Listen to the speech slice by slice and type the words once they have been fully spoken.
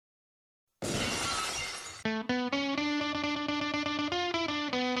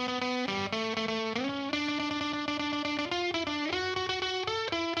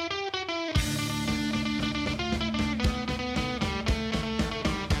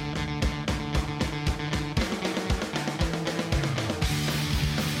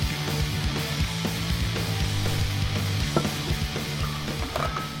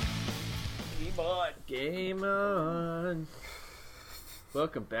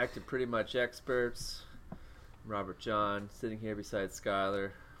Welcome back to Pretty Much Experts. I'm Robert John, sitting here beside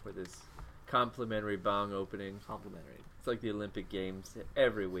Skylar with his complimentary bong opening. Complimentary. It's like the Olympic Games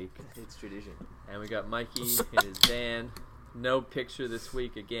every week. It's tradition. And we got Mikey in his van. No picture this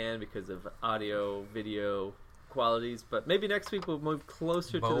week again because of audio, video qualities. But maybe next week we'll move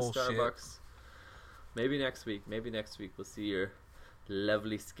closer to the Starbucks. Maybe next week we'll see your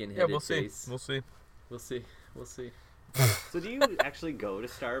lovely skin-headed face. We'll see. We'll see. So do you actually go to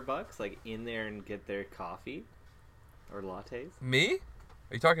Starbucks, like in there and get their coffee or lattes? Me?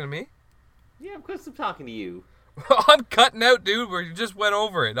 Are you talking to me? Yeah, of course I'm talking to you. I'm cutting out, dude. We just went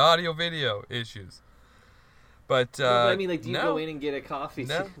over it. Audio, video issues. But, No, but I mean, like, do you no. go in and get a coffee?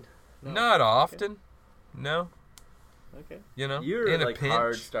 No. No. Not often. No. Okay. You know, You're in like a pinch.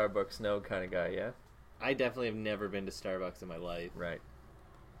 hard Starbucks no kind of guy, yeah? I definitely have never been to Starbucks in my life. Right.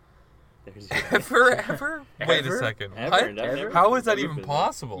 There's Ever? Wait a Ever? second. Ever? What? I've never- How is that never even been.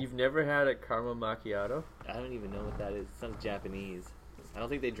 possible? You've never had a caramel macchiato? I don't even know what that is. It sounds Japanese. I don't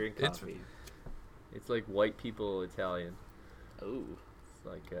think they drink It's- coffee. It's like white people Italian. Oh. It's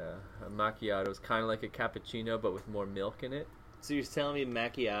like a macchiato is kind of like a cappuccino, but with more milk in it. So you're telling me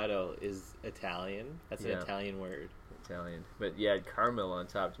macchiato is Italian? That's Yeah. an Italian word. Italian. But yeah, caramel on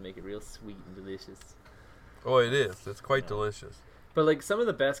top to make it real sweet and delicious. Oh, it is. It's quite delicious. But like some of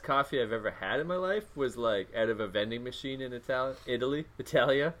the best coffee I've ever had in my life was like out of a vending machine in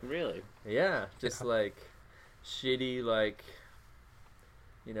Italia. Really? Yeah, just like shitty like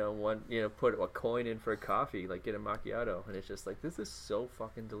put a coin in for a coffee, like get a macchiato, and it's just like this is so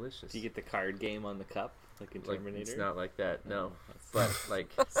fucking delicious. Do you get the card game on the cup, like in like Terminator? it's not like that, no. Oh, But like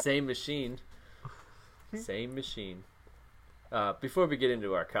same machine. Before we get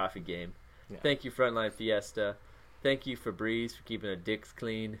into our coffee game, Yeah. thank you Frontline Fiesta. Thank you Febreze for keeping our dicks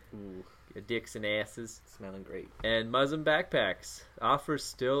clean, Ooh, your dicks and asses. smelling great. And Muzzin Backpacks, offers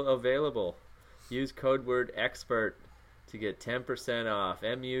still available. Use code word EXPERT to get 10% off.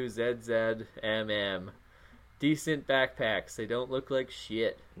 MUZZMM. Decent backpacks. They don't look like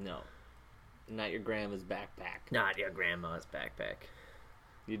shit. No, not your grandma's backpack. Not your grandma's backpack.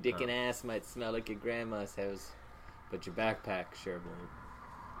 Your dick and ass might smell like your grandma's house, but your backpack sure won't.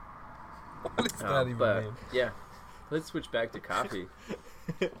 What does that even But mean? yeah, let's switch back to coffee.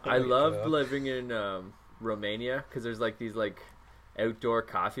 I my loved God. living in Romania because there's like these like outdoor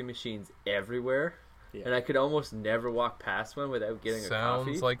coffee machines everywhere. Yeah. And I could almost never walk past one without getting a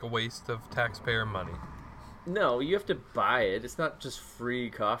coffee. Sounds like a waste of taxpayer money. No, you have to buy it. It's not just free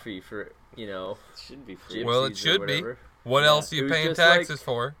coffee for, It shouldn't be free. Gypsies Well, or it should be. whatever. What Yeah. else are It you was paying just taxes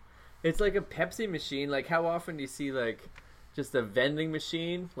for? It's like a Pepsi machine. Like, how often do you see, like, just a vending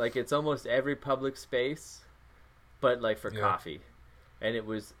machine? Like, it's almost every public space, but, like, for Yeah. coffee. And it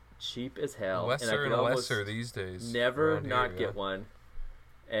was cheap as hell. and I Lesser could and almost lesser these days. never around not here, get one.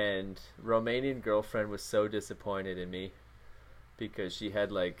 And Romanian girlfriend was so disappointed in me because she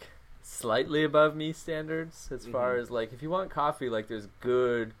had, like, slightly above me standards as far as, like, if you want coffee, like, there's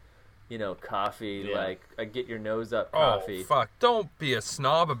good, coffee, Yeah. like, a get your nose up Oh, coffee. fuck. Don't be a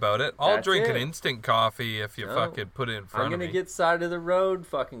snob about it. I'll That's drink an it. instant coffee if you No. fucking put it in front I'm of gonna me. get side of the road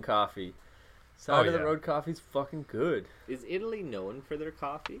fucking coffee. Side of the yeah. road coffee's fucking good. Is Italy known for their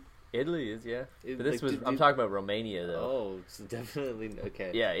coffee? Italy is, yeah. Is- But this like, I'm talking about Romania though. Oh, it's definitely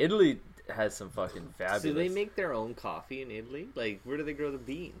okay. Yeah, Italy has some fucking fabulous. So they make their own coffee in Italy? Like, where do they grow the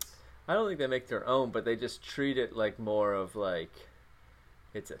beans? I don't think they make their own, but they just treat it like more of like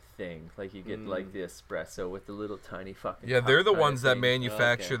it's a thing. Like you get like the espresso with the little tiny fucking. Yeah, cup they're the kinda ones that thing.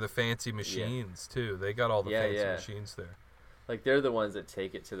 manufacture Okay. the fancy machines, too. They got all the Yeah, fancy yeah. machines there. Like they're the ones that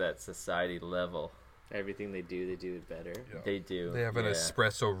take it to that society level. Everything they do it better. Yeah. They do. They have an yeah.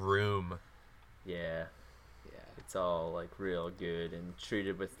 espresso room. Yeah. Yeah. It's all like real good and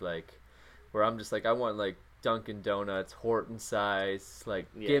treated with like where I'm just like I want like Dunkin' Donuts Horton size, like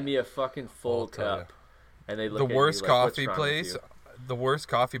Yeah. give me a fucking full I'll tell cup. And they look The at worst you like, "What's coffee wrong with place, you?" the worst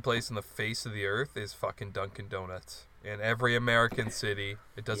coffee place on the face of the earth is fucking Dunkin' Donuts. In every American city,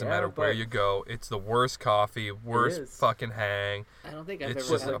 it doesn't Yeah, matter where but- you go. It's the worst coffee, worst is. fucking hang. I don't think I've It's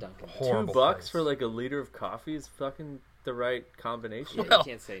ever just had a Dunkin'. horrible $2 place. for like a liter of coffee is fucking the right combination. Yeah, Well, you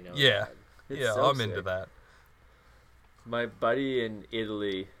can't say no. to yeah. that. It's Yeah, so I'm into sick. that. My buddy in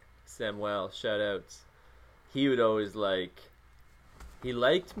Italy, Samuel, shout outs. He would always like he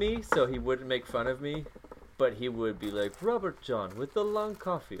liked me, so he wouldn't make fun of me, but he would be like, Robert John with the long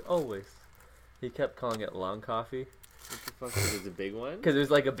coffee, always. He kept calling it long coffee. What the fuck is it? A big one? Because it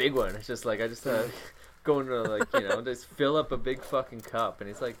was like a big one. It's just like, I just going to like, just fill up a big fucking cup. And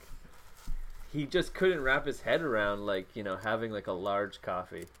he's like, he just couldn't wrap his head around like, having like a large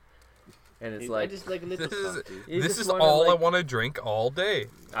coffee. and it's I like just like a little This is coffee. you this just is wanna, all I like- want to drink all day.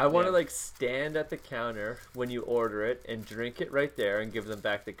 I want to Yeah. like stand at the counter when you order it and drink it right there and give them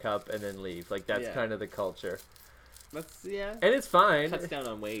back the cup and then leave. Like that's Yeah. kind of the culture, That's yeah. and it's fine. Cuts down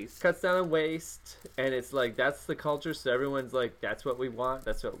on waste. Cuts down on waste, and it's like that's the culture. So everyone's like, that's what we want.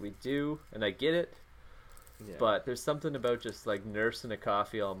 That's what we do, and I get it. Yeah. But there's something about just like nursing a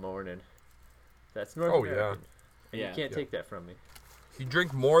coffee all morning. That's North Oh, yeah. American. And Yeah. you can't Yeah. take that from me. If you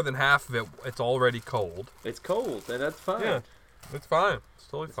drink more than half of it, it's already cold. It's cold, and that's fine. Yeah. It's fine. It's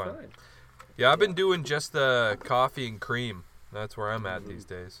totally It's fine. fine. Yeah, I've been doing just the coffee and cream. That's where I'm at Mhm. these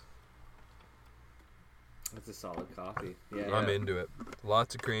days. That's a solid coffee. Yeah. Yeah. I'm into it.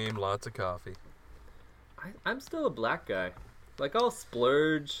 Lots of cream, lots of coffee. I'm still a black guy. Like I'll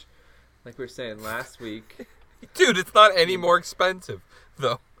splurge, like we were saying last week. Dude, it's not any more expensive,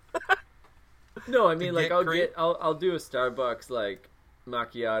 though. No, I mean To like get cream? I'll do a Starbucks like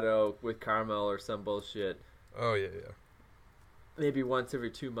macchiato with caramel or some bullshit. Oh, yeah, yeah. Maybe once every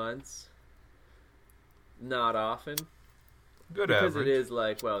 2 months. Not often. Good Because average. it is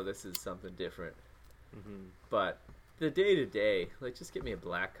like, well, this is something different. Mm-hmm. But the day to day, like just get me a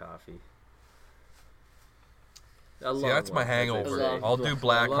black coffee. A See, long that's my one, as I hangover. say. long I'll do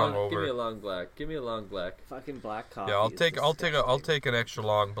black. black Give me hungover. a long black. Give me a long black. Fucking black coffee. Yeah, I'll is take disgusting. an extra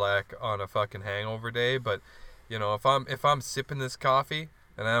long black on a fucking hangover day, but you know, if I'm sipping this coffee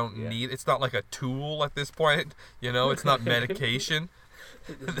and I don't Yeah. need, it's not like a tool at this point, you know, it's not medication.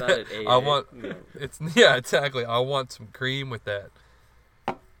 It's not an AA. I want No. it's yeah, exactly. I want some cream with that.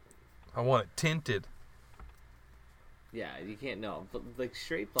 I want it tinted. Yeah, you can't know. But like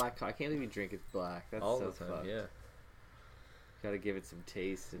straight black coffee, I can't believe you drink it black. That's all so the time. fucked. Yeah. Gotta give it some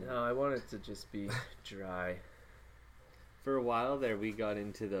taste. And No, I want it to just be dry. for a while there, we got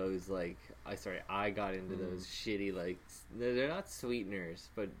into those like I got into those shitty like they're not sweeteners,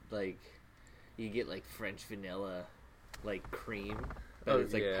 but like you get like French vanilla like cream, but Oh,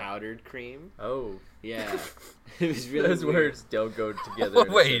 it's like yeah. powdered cream. Oh, Yeah, it was really those weird. words don't go together. in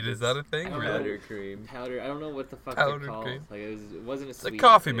a Wait, is that a sentence. thing? I don't Really? know. Powder cream? Powder. I don't know what the fuck Powdered they're called. cream. Like it wasn't a It's sweet. like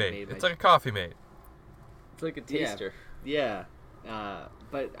Coffee they Mate. made It's by- like a Coffee Mate. It's like a Yeah. taster. Yeah.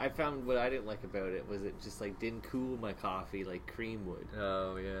 But I found what I didn't like about it was it just like didn't cool my coffee like cream would.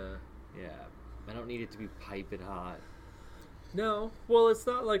 Oh yeah. Yeah. I don't need it to be piping hot. No, well, it's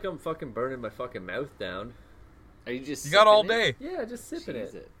not like I'm fucking burning my fucking mouth down. Are you just You got all sipping it? day. Yeah, just sipping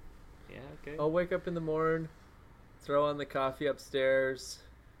Jeez, it. Yeah, okay. I'll wake up in the morning, throw on the coffee upstairs,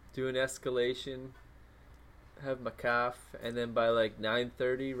 do an escalation, have my cough, and then by like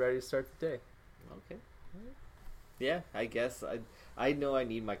 9:30, ready to start the day. Okay. Yeah, I guess I know I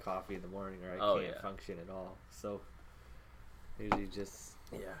need my coffee in the morning or I Oh, can't yeah. function at all. So usually just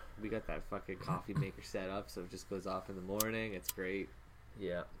Yeah. we got that fucking coffee maker set up so it just goes off in the morning. It's great.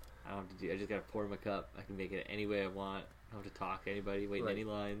 Yeah. I don't have to do I just gotta pour my cup. I can make it any way I want. I don't have to talk to anybody, wait in Like- any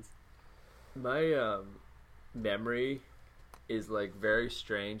lines. My memory is like very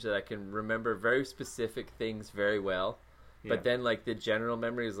strange that I can remember very specific things very well. Yeah. But then like the general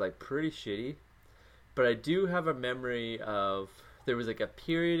memory is like pretty shitty. But I do have a memory of there was like a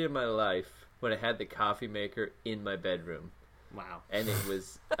period in my life when I had the coffee maker in my bedroom, Wow. and it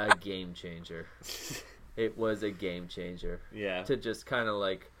was a game changer. It was a game changer Yeah. to just kind of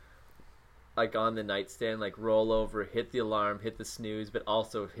like on the nightstand, like roll over, hit the alarm, hit the snooze, but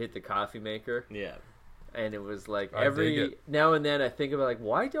also hit the coffee maker. Yeah. And it was like I dig every it. now and then I think about like,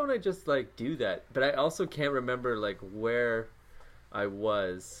 why don't I just like do that? But I also can't remember like where I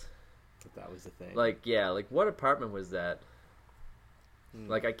was. But that was the thing. Like, yeah, like what apartment was that? Hmm.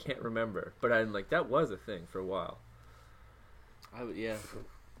 Like I can't remember. But I'm like, that was a thing for a while. Yeah.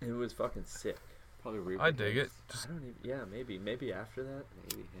 It was fucking sick. Probably I dig it. I Just don't even, yeah, maybe after that.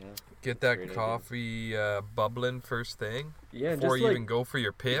 Maybe, yeah. get That's a that great idea. coffee bubbling first thing Yeah, and before just you like even go for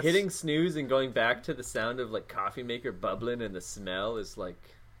your piss. hitting snooze and going back to the sound of like coffee maker bubbling and the smell is like,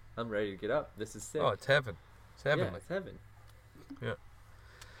 I'm ready to get up. This is sick. Oh, it's heaven. It's yeah, heavenly. it's heaven.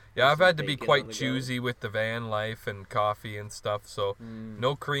 Yeah, I've some had to be bacon on quite the go. choosy with the van life and coffee and stuff, so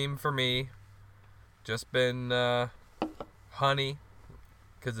no cream for me. Just been honey,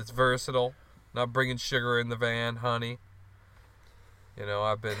 because it's versatile. Not bringing sugar in the van, honey. You know,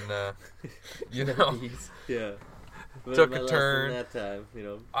 I've been, you know, Yeah. Took My a lesson turn. that time, you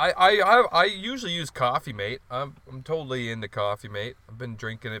know. I usually use Coffee Mate. I'm totally into Coffee Mate. I've been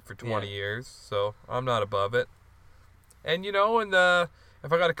drinking it for 20 Yeah. years, so I'm not above it. And you know,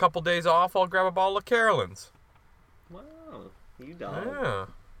 if I got a couple days off, I'll grab a bottle of Carolyn's. Wow. You dog. Yeah,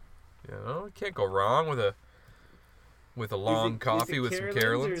 you know, can't go wrong with a long coffee with some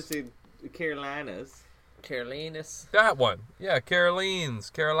Carolyn's. Or is it Carolinas? Carolinas. That one, yeah,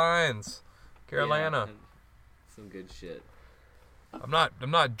 Caroline's. Carolina. Yeah, some good shit. I'm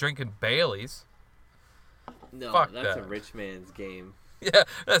not drinking Baileys. No, Fuck that's a that. rich man's game. Yeah,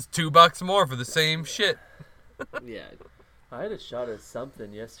 that's $2 more for the same shit. Yeah, I had a shot of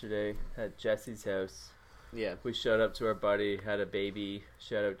something yesterday at Jesse's house. yeah. We showed up to our buddy, had a baby.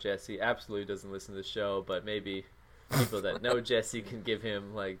 Shout out Jesse. Absolutely doesn't listen to the show, but maybe people that know Jesse can give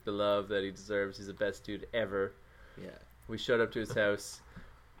him like the love that he deserves. He's the best dude ever. Yeah. We showed up to his house,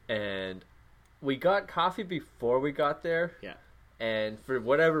 and we got coffee before we got there. Yeah. And for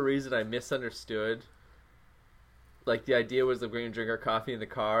whatever reason, I misunderstood. Like, the idea was that we're going to drink our coffee in the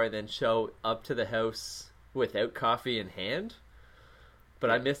car and then show up to the house without coffee in hand. But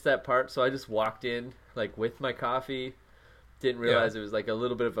I missed that part, so I just walked in, like, with my coffee. Didn't realize it was, like, a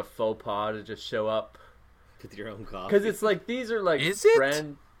little bit of a faux pas to just show up. With your own coffee. Because it's, like, these are, like, Is it?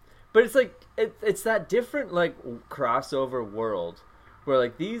 friend... But it's, like, it's that different, like, crossover world. Where,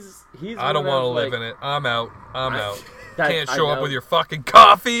 like, he's I don't want to live in it. I'm out. I'm out. Can't I show up know. with your fucking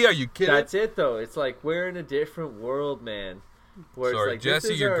coffee. Are you kidding? That's it, though. It's like we're in a different world, man. Where Sorry, it's like, this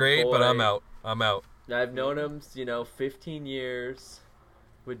Jesse, is you're our great, but boy. I'm out. I'm out. I've known him, 15 years.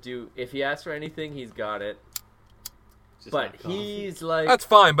 Would do if he asks for anything, he's got it. Just But not coffee. he's like, That's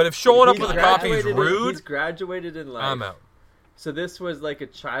fine, but if showing up he's with the coffee is graduated rude, he's graduated in life. I'm out. So this was like a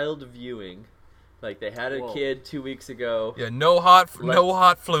child viewing. Like they had a Whoa. kid 2 weeks ago. Yeah, no hot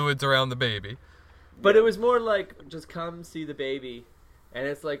Let's- fluids around the baby. But it was more like, just come see the baby. And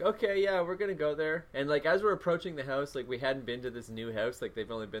it's like, okay, yeah, we're going to go there. And like, as we're approaching the house, like we hadn't been to this new house. Like they've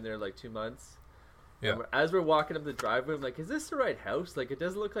only been there like 2 months. Yeah. And as we're walking up the driveway, I'm like, is this the right house? Like it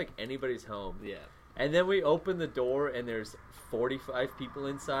doesn't look like anybody's home. Yeah. And then we open the door and there's 45 people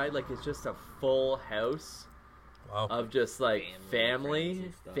inside. Like it's just a full house Wow. of just like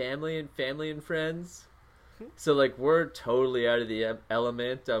Family family and friends. So like we're totally out of the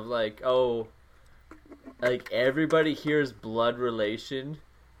element of like, oh, like everybody here's blood relation,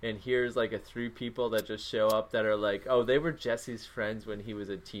 and here's like a 3 people that just show up that are like, oh, they were Jesse's friends when he was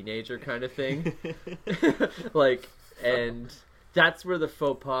a teenager kind of thing. Like, and that's where the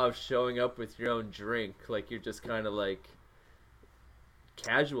faux pas of showing up with your own drink, like you're just kind of like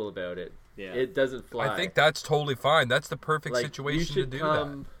casual about it. Yeah. It doesn't fly. I think that's totally fine. That's the perfect like, situation you to should do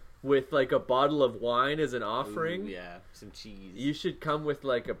come with like a bottle of wine as an offering. Ooh, yeah. Some cheese. You should come with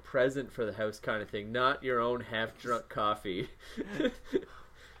like a present for the house kind of thing, not your own half-drunk coffee.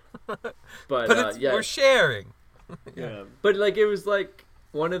 that. But yeah, We're sharing. Yeah. but like it was like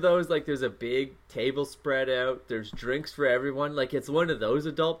one of those, like there's a big table spread out, there's drinks for everyone. Like it's one of those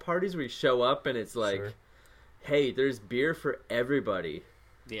adult parties where you show up and it's like, Sure. hey, there's beer for everybody.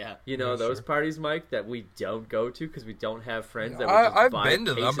 Yeah. You know Yeah, those sure. parties, Mike, that we don't go to because we don't have friends that would just I've buy been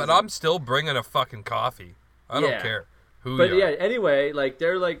to them, cases but of- I'm still bringing a fucking coffee. I Yeah. don't care who But you yeah, are. anyway, like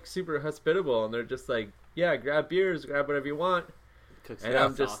they're like super hospitable and they're just like, yeah, grab beers, grab whatever you want. Cook And some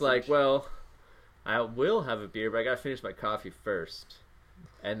I'm just sausage. like, well, I will have a beer, but I gotta finish my coffee first.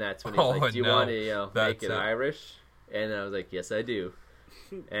 And that's when he's Oh, like, do you no. want to make That's it it. Irish? And I was like, yes, I do.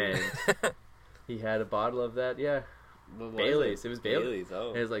 And he had a bottle of that, yeah. What was Bailey's. It was Bailey's. Bailey's. Oh.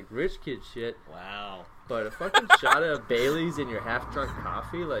 And it was like rich kid shit. Wow. But a fucking shot of Bailey's in your half-drunk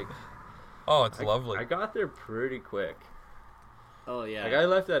coffee, like, Oh, it's lovely. I got there pretty quick. Oh yeah. Like, I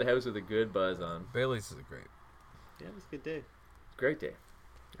left that house with a good buzz on. Bailey's is great. Yeah, it was a good day. Great day.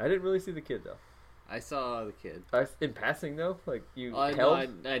 I didn't really see the kid, though. I saw the kid. In passing, though, like, you Oh, no,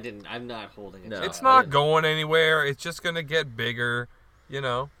 held... I didn't. I'm not holding it. No. It's I not didn't- going anywhere. It's just gonna get bigger. You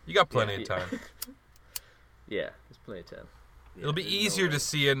know, you got plenty of time. Yeah, there's plenty of time. Yeah, It'll be there's no easier way. to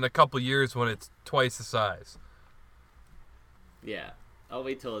see it in a couple years when it's twice the size. Yeah. I'll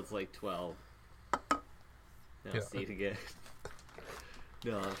wait till it's like 12. Then I'll Yeah. see it again.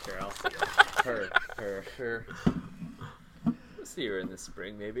 No, I'm sure I'll see it. Her. We'll see her in the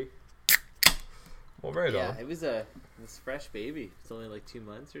spring, maybe. Well, right Yeah, on. it was this fresh baby. It's only like 2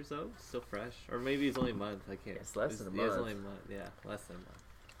 months or so. Still fresh. Or maybe it's only a month. I can't. It's less than a Yeah, it's month. only a month. Yeah, less than a month.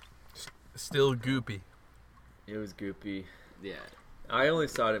 Still goopy. It was goopy. Yeah. I only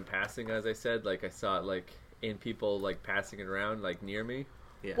saw it in passing, as I said. Like, I saw it, like, in people, like, passing it around, like, near me.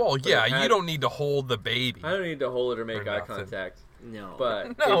 Yeah. Well, yeah, it had- you don't need to hold the baby. I don't need to hold it or make Or eye nothing. contact. no.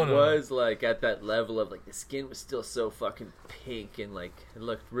 But No, it no. was, like, at that level of, like, the skin was still so fucking pink and, like, it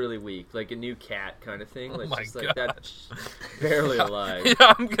looked really weak. Like a new cat kind of thing. Oh Like, my just like that. gosh. Barely alive.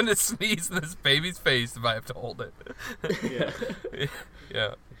 Yeah, I'm gonna sneeze in this baby's face if I have to hold it. Yeah.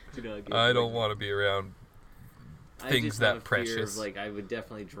 Yeah, Do not get I don't pregnant. want to be around. I things just that have a fear precious. Of, like, I would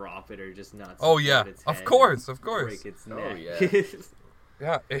definitely drop it or just not. Oh support yeah, its of head course, and of course. Break its Oh, neck.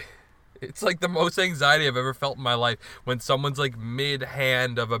 yeah. Yeah, It's like the most anxiety I've ever felt in my life when someone's like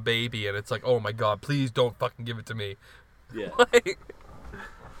mid-hand of a baby and it's like, oh my God, please don't fucking give it to me. Yeah. Like,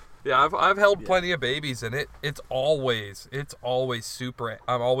 yeah, I've held plenty of babies and it's always super,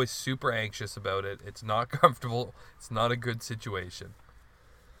 I'm always super anxious about it. It's not comfortable. It's not a good situation.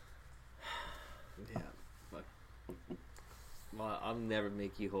 Yeah. But, well, I'll never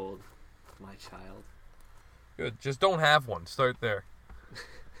make you hold my child. Good. Just don't have one. Start there.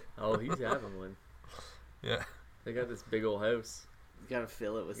 Oh, he's having one. Yeah. They got this big old house. You gotta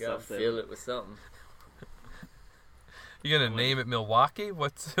fill it with You gotta something. fill it with something. You gonna name it Milwaukee?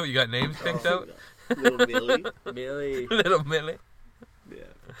 What's you got names picked out? Little Millie. Millie. Little Millie. Yeah.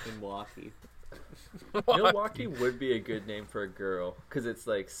 Milwaukee. Milwaukee would be a good name for a girl because it's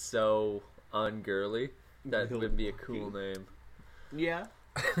like so ungirly. That would be a cool name. Yeah.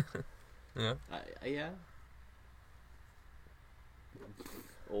 Yeah. Yeah.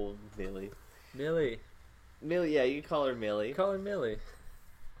 Old Millie. Millie. Millie, yeah, you can call her Millie. Call her Millie.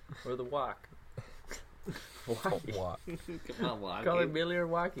 Or the Walk. Walkie. What? Come on, Walkie. Call her Millie or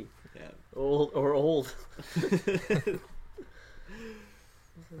Walkie. Yeah. Old or old.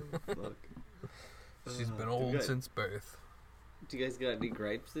 Look. She's been do old you guys- since birth. Do you guys got any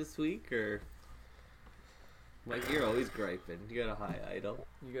gripes this week, or? Like, you're always griping. You got a high idol.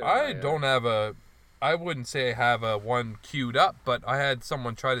 You got I don't have a. I wouldn't say I have a one queued up, but I had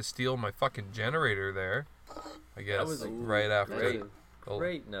someone try to steal my fucking generator there. I guess was a right after great, the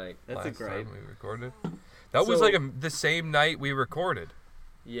great night. That's a last gripe. time we recorded. That was So- like the same night we recorded.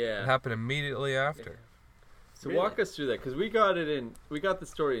 It Yeah. happened immediately after. So Really? walk us through that because we got the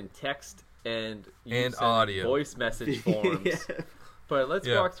story in text and you And sent it in audio. voice message forms. Yeah. But let's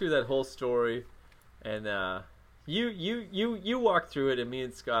Yeah. walk through that whole story, and you walk through it, and me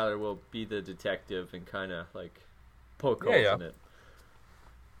and Skylar will be the detective and kind of like poke holes Yeah. in it.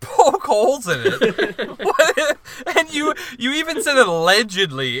 Poke holes in it. What? And you even said it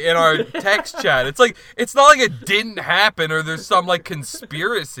allegedly in our text chat. It's not like it didn't happen or there's some like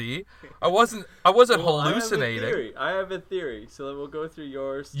conspiracy. I wasn't Well, hallucinating. I have a theory. So then we'll go through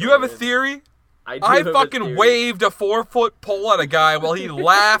yours. You have a theory? I do I have a fucking theory. waved a 4-foot pole at a guy while he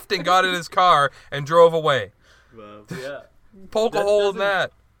laughed and got in his car and drove away. Well, Yeah, Poke a That hole in doesn't-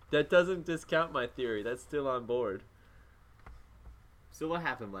 that. that doesn't discount my theory. That's still on board. so what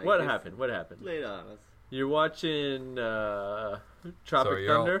happened, Mike? What Just happened? What happened? Lay it on us. You're watching Tropic Sorry,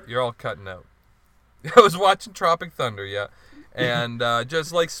 Thunder. you're all cutting out. I was watching Tropic Thunder, yeah. And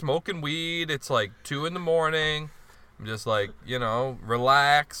just like smoking weed. It's like 2 a.m. I'm just like,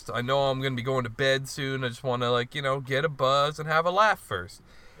 relaxed. I know I'm going to be going to bed soon. I just want to like, get a buzz and have a laugh first.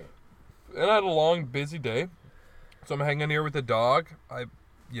 And I had a long, busy day. So I'm hanging here with the dog. I,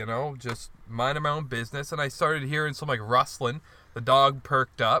 just minding my own business. And I started hearing some like rustling. The dog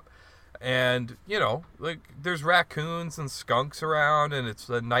perked up. And, like there's raccoons and skunks around. And it's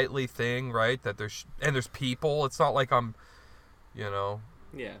a nightly thing, right? That there's people. It's not like I'm, Yeah.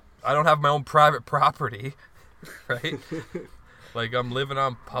 I don't have my own private property. Right? Like I'm living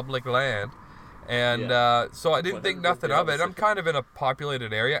on public land. And so I didn't think Whatever nothing the of it. I'm opposite. kind of in a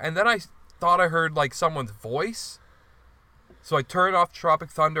populated area. And then I thought I heard like someone's voice. So I turned off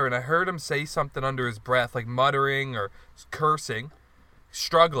Tropic Thunder and I heard him say something under his breath, like muttering or cursing,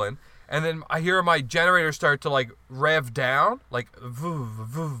 struggling. And then I hear my generator start to like rev down, like voo,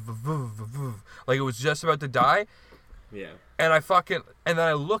 voo, voo, voo, voo, like it was just about to die. Yeah. And and then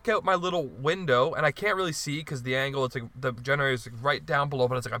I look out my little window and I can't really see because the angle, it's like the generator's right down below,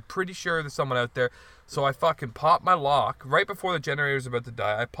 but it's like, I'm pretty sure there's someone out there. So I fucking pop my lock right before the generator's about to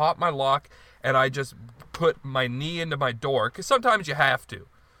die. I pop my lock and I just put my knee into my door because sometimes you have to,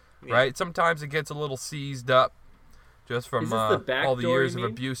 Yeah. right? Sometimes it gets a little seized up just from Is this the back all the door, years you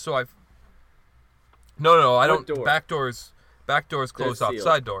of mean? abuse. So No, I What don't. door? Back door's closed off. sealed.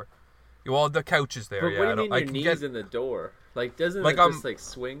 Side door. Well, the couch is there. But yeah, what I do you don't. mean I your can knees get. in the door? Like, doesn't Like, it just like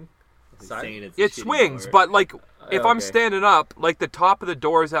swing? He's Side? saying it's a It shitty swings, door. but like if I'm okay. standing up, like the top of the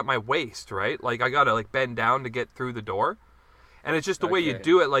door is at my waist, right? Like I gotta like bend down to get through the door, and it's just the way you Okay.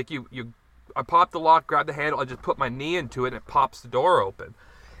 do it. Like I pop the lock, grab the handle, I just put my knee into it, and it pops the door open.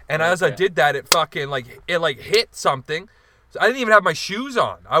 And as I Okay. did that, it fucking like hit something. So I didn't even have my shoes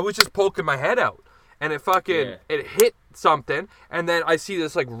on. I was just poking my head out, and it fucking it hit something, and then I see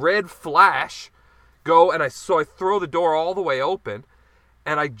this like red flash go, and I throw the door all the way open.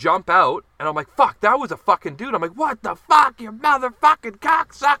 And I jump out, and I'm like, fuck, that was a fucking dude. I'm like, what the fuck, you motherfucking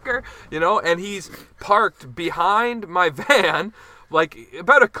cocksucker? And he's parked behind my van, like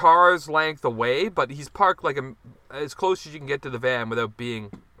about a car's length away, but he's parked like as close as you can get to the van without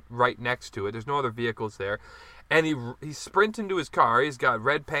being right next to it. There's no other vehicles there. And he sprints into his car. He's got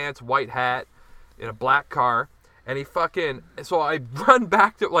red pants, white hat, in a black car. And he fucking... So I run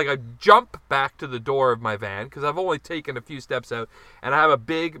back to... Like, I jump back to the door of my van, because I've only taken a few steps out. And I have a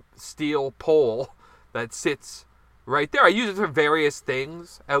big steel pole that sits right there. I use it for various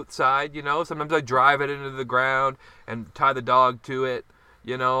things outside, you know. Sometimes I drive it into the ground and tie the dog to it,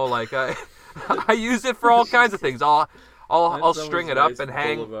 you know. Like, I use it for all kinds of things. I'll string it up and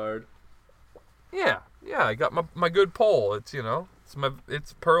hang... Boulevard. Yeah, I got my good pole. It's, you know,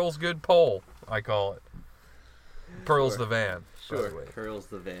 it's Pearl's good pole, I call it. Pearl's the van. Sure. Pearl's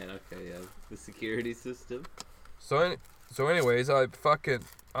the van. Okay, yeah. The security system. So anyways, I'm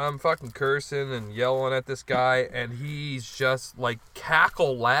fucking cursing and yelling at this guy, and he's just like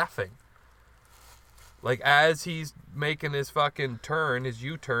cackle laughing. Like as he's making his fucking turn, his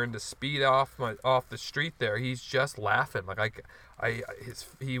U-turn to speed off the street there, he's just laughing. Like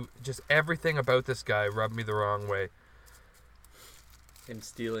he just everything about this guy rubbed me the wrong way. Him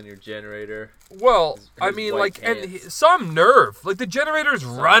stealing your generator. Well, His I mean, white like, pants. some nerve. Like, the generator's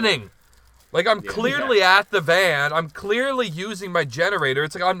running. Like, I'm clearly at the van. I'm clearly using my generator.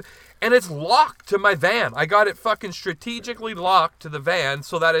 It's like and it's locked to my van. I got it fucking strategically locked to the van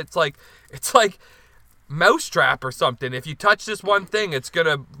so that it's like mousetrap or something. If you touch this one thing, it's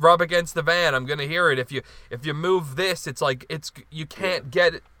gonna rub against the van. I'm gonna hear it. If you move this, it's like you can't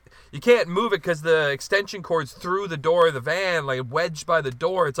get it. You can't move it because the extension cord's through the door of the van, like wedged by the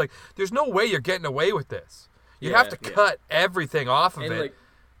door. It's like, there's no way you're getting away with this. You have to cut everything off of And it. like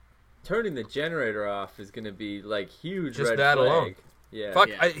turning the generator off is gonna be like huge. Just red that flag. alone. Yeah. Fuck,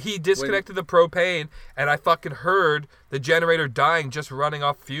 Yeah. he disconnected the propane, and I fucking heard the generator dying just running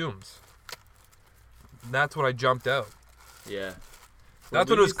off fumes. And that's when I jumped out. Yeah. That's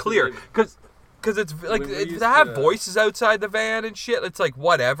we when it was used to clear. live- Because it's like, When we to used have to- voices outside the van and shit, it's like,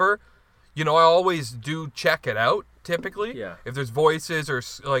 whatever. You know, I always do check it out, typically. Yeah. If there's voices or,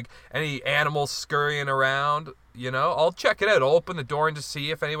 like, any animals scurrying around, you know, I'll check it out. I'll open the door and just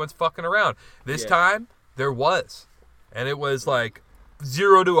see if anyone's fucking around. This time, there was. And it was, like,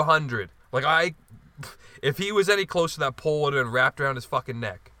 0 to 100. Like, if he was any closer, that pole would have been wrapped around his fucking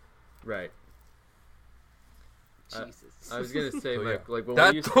neck. Right. Jesus. I was gonna say, So, yeah. like when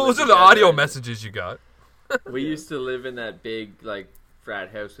That, we used to those live are the together, audio messages you got. We used to live in that big like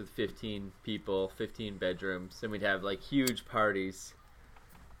frat house with 15 people, 15 bedrooms, and we'd have like huge parties.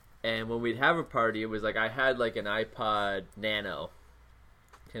 And when we'd have a party, it was like I had like an iPod Nano,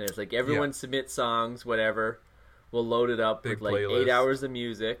 and it's like everyone submit songs, whatever. We'll load it up Big with like playlist. 8 hours of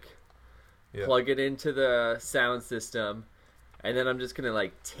music, Yeah. plug it into the sound system, and then I'm just gonna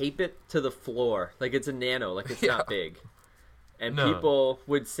like tape it to the floor, like it's a Nano, like it's not big. And No. people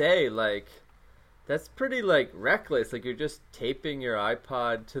would say like, that's pretty like reckless. Like you're just taping your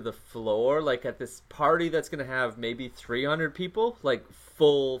iPod to the floor, like at this party that's gonna have maybe 300 people, like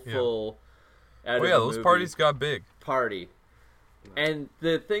full. Out of Oh, yeah, the those movie parties got big. party. And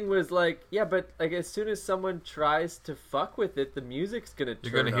the thing was like, yeah, but like as soon as someone tries to fuck with it, the music's gonna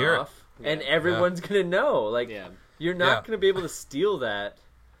turn You're gonna hear it. off, and everyone's gonna know. Like Yeah. you're not Yeah. gonna be able to steal that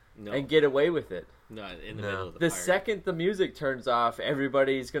No. and get away with it. Not in the No. middle of the The party. second the music turns off,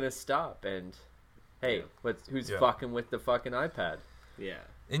 everybody's gonna stop and, hey, Yeah. who's Yeah. fucking with the fucking iPad? Yeah.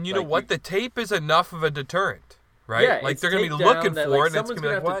 And you know Like, what? you- The tape is enough of a deterrent, right? Yeah, like it's they're gonna be taped looking down for that, it, and it's someone's gonna be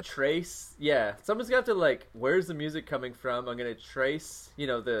like, have what? to trace. Yeah, someone's gonna have to like, where's the music coming from? I'm gonna trace. You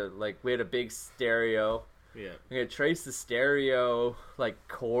know, we had a big stereo. Yeah. I'm gonna trace the stereo like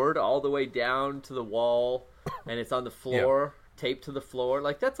cord all the way down to the wall, and it's on the floor, taped to the floor.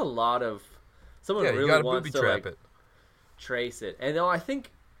 Like that's a lot of. Someone Yeah, you really gotta wants booby to trap like it. trace it. And I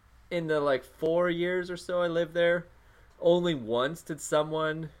think in the like 4 years or so I lived there, only once did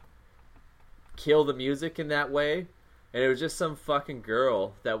someone kill the music in that way, and it was just some fucking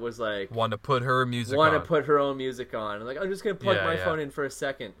girl that was like Want to put her music want to on. put her own music on. And like I'm just gonna plug Yeah, my yeah. phone in for a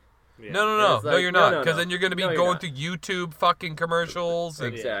second. Yeah. No, And it's no, like, you're no, not, no, because no. then you're gonna be No, you're going not. through YouTube fucking commercials.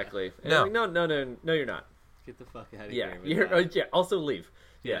 And, Exactly. And No. like, no, you're not. Get the fuck out of Yeah, here. with you're that. yeah. Also leave.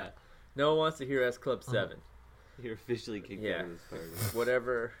 Yeah. Yeah. No one wants to hear S Club Uh-huh. 7. You're officially kicked Yeah. out of this party.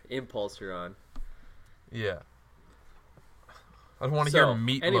 Whatever impulse you're on. yeah. I don't want to So, hear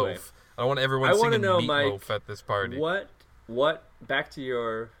meatloaf. anyway. I don't want everyone I wanna singing know, meatloaf Mike, at this party. What? Back to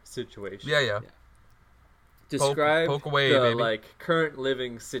your situation. Yeah. Describe poke away, the baby. like current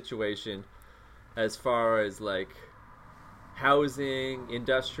living situation, as far as like housing,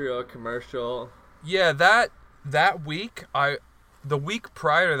 industrial, commercial. Yeah, that week, the week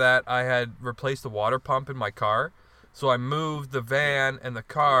prior to that, I had replaced the water pump in my car, so I moved the van and the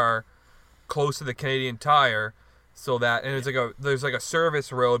car close to the Canadian Tire, So that, and there's like a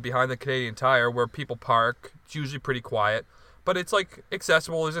service road behind the Canadian Tire where people park. It's usually pretty quiet, but it's like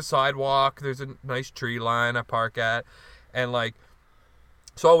accessible. There's a sidewalk. There's a nice tree line I park at, and like,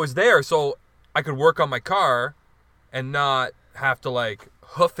 so I was there so I could work on my car and not have to like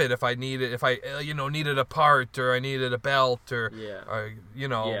hoof it if I needed a part, or I needed a belt, or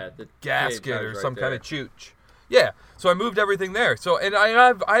the gasket, or right some there. kind of chooch. Yeah, so I moved everything there. So, and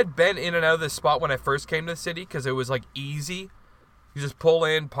I had been in and out of this spot when I first came to the city because it was like easy. You just pull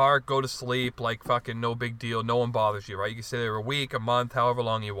in, park, go to sleep, like fucking no big deal. No one bothers you, right? You can stay there a week, a month, however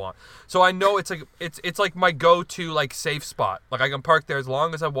long you want. So I know it's like my go-to like safe spot. Like I can park there as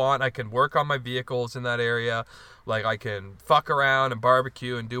long as I want. I can work on my vehicles in that area. Like I can fuck around and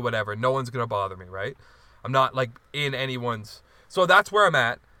barbecue and do whatever. No one's gonna bother me, right? I'm not like in anyone's. So that's where I'm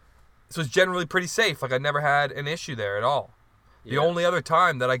at. So it's generally pretty safe. Like I never had an issue there at all. The only other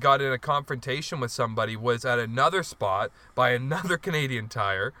time that I got in a confrontation with somebody was at another spot by another Canadian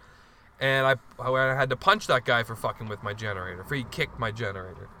Tire, and I had to punch that guy for fucking with my generator, for he kicked my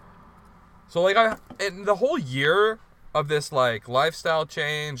generator. So like in the whole year of this like lifestyle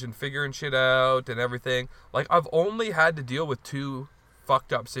change and figuring shit out and everything, like I've only had to deal with 2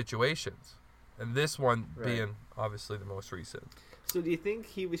 fucked up situations, and this one being obviously the most recent. So do you think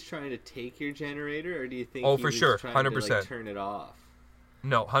he was trying to take your generator, or do you think Oh, he for was sure, trying 100%. to like, turn it off?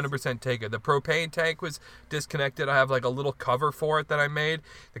 No, 100% take it. The propane tank was disconnected. I have like a little cover for it that I made.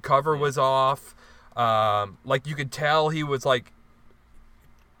 The cover was off. Like you could tell he was like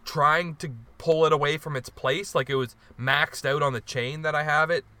trying to pull it away from its place. Like it was maxed out on the chain that I have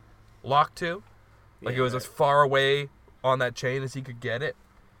it locked to. Like it was as far away on that chain as he could get it.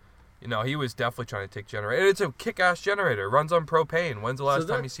 You know, he was definitely trying to take generator. It's a kick-ass generator. It runs on propane. When's the last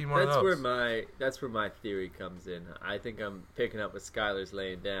time you seen one of those? That's where my theory comes in. I think I'm picking up what Skylar's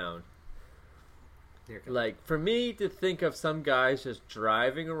laying down. Like, for me to think of some guys just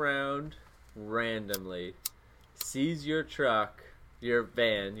driving around randomly, sees your truck, your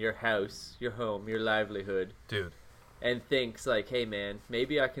van, your house, your home, your livelihood, dude, and thinks like, hey man,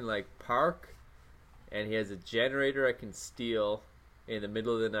 maybe I can like park, and he has a generator I can steal in the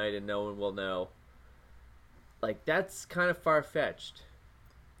middle of the night and no one will know. Like, that's kind of far-fetched.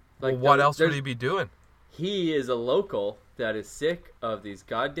 Like, well, what else would he be doing? He is a local that is sick of these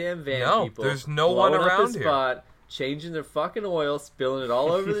goddamn van people. No, there's no one blowing up around his here. Spot, changing their fucking oil, spilling it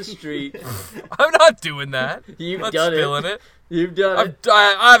all over the street. I'm not doing that. You've I'm not done spilling it. You've done it.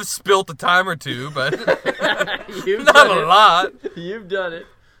 I've spilt a time or two, but You've not done a it. lot. You've done it.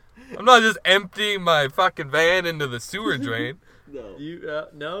 I'm not just emptying my fucking van into the sewer drain. No.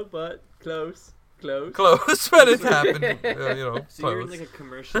 No, but close. Close, but it's happened. You know, So you're in close. like a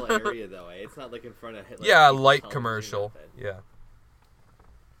commercial area though, eh? It's not like in front of like, Yeah, people's light homes or commercial. nothing.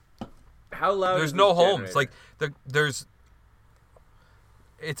 Yeah. How loud There's is no this homes. generator? Like there's.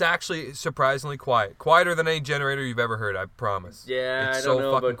 It's actually surprisingly quiet. Quieter than any generator you've ever heard. I promise. Yeah, it's I don't so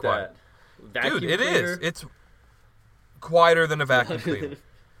know fucking about quiet. that. Vacuum Dude, it cleaner? is. It's quieter than a vacuum cleaner.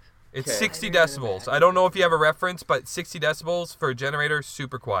 It's Okay. 60 decibels. I don't know if you have a reference, but 60 decibels for a generator,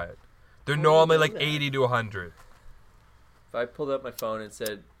 super quiet. They're normally like 80 to 100. If I pulled up my phone and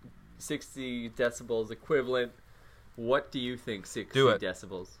said 60 decibels equivalent, what do you think 60 Do it.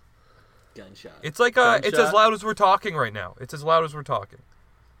 decibels? Gunshot. It's like it's as loud as we're talking right now. It's as loud as we're talking.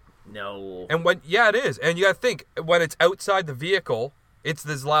 No. And it is. And you gotta think, when it's outside the vehicle, it's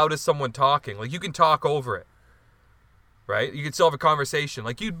as loud as someone talking. Like, you can talk over it. Right? You could still have a conversation.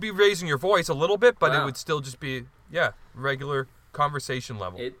 Like, you'd be raising your voice a little bit, but it Wow. would still just be, regular conversation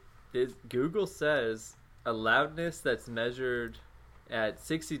level. Google says a loudness that's measured at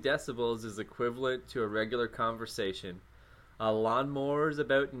 60 decibels is equivalent to a regular conversation. A lawnmower is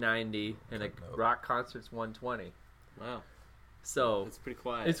about 90, and a rock concert's 120. Wow. So That's pretty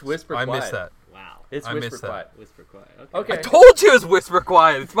quiet. it's whisper I quiet. missed that. Wow. It's I whisper missed that. quiet. Whisper quiet. Okay. I told you it was whisper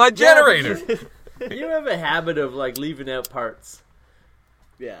quiet. It's my generator. You have a habit of like leaving out parts.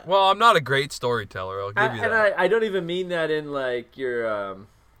 Yeah. Well, I'm not a great storyteller. I'll give you And that. I don't even mean that in like your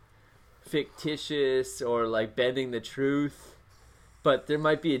fictitious or like bending the truth, but there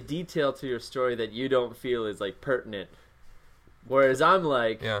might be a detail to your story that you don't feel is like pertinent. Whereas I'm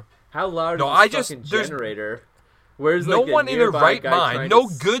like, Yeah. how loud No, is I this just- fucking there's generator? Where's No like a one in their nearby right guy mind, trying no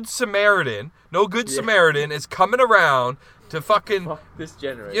to good Samaritan, Yeah. Samaritan is coming around to fucking, fuck this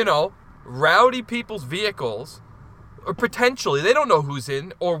generator? you know, rowdy people's vehicles, or potentially they don't know who's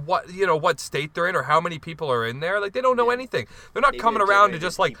in or what state they're in or how many people are in there. Like, they don't know anything. They're not Maybe coming the around to generator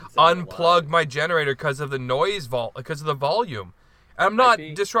just like keeps it alive. unplug my generator because of the noise because of the volume. And I'm Might not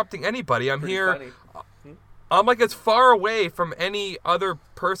be disrupting anybody. I'm pretty here. funny. I'm like as far away from any other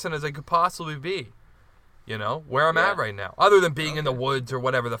person as I could possibly be. You know, where I'm at right now. Other than being in the woods or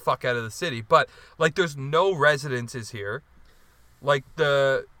whatever the fuck out of the city. But, like, there's no residences here. Like,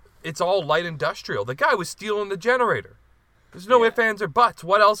 it's all light industrial. The guy was stealing the generator. There's no ifs, ands, or buts.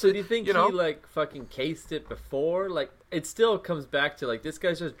 What else? So do you think he, like, fucking cased it before? Like, it still comes back to, like, this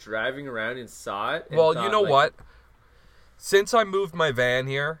guy's just driving around and saw it. And well, thought, you know like, what? Since I moved my van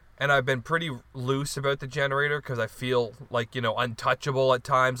here, and I've been pretty loose about the generator because I feel like, you know, untouchable at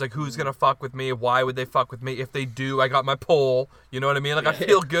times. Like, who's going to fuck with me? Why would they fuck with me? If they do, I got my pole. You know what I mean? Like, I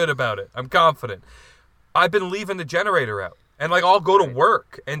feel good about it. I'm confident. I've been leaving the generator out. And, like, I'll go to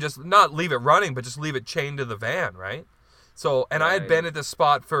work and just not leave it running, but just leave it chained to the van, right? So, and I had been at this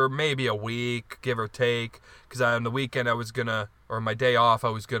spot for maybe a week, give or take, because on the weekend I was going to, or my day off, I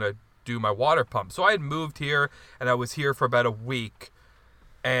was going to do my water pump. So I had moved here, and I was here for about a week,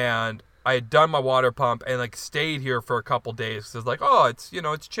 and I had done my water pump and, like, stayed here for a couple days. So I was like, oh, it's, you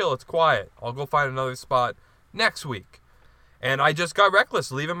know, it's chill, it's quiet. I'll go find another spot next week. And I just got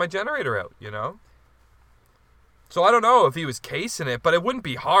reckless leaving my generator out, you know? So I don't know if he was casing it, but it wouldn't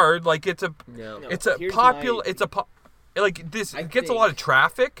be hard. Like, it's a popular, like, this gets a lot of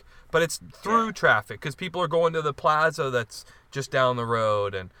traffic, but it's through traffic because people are going to the plaza that's just down the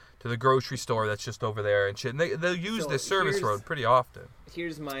road and to the grocery store that's just over there and shit. And they'll use this service road pretty often.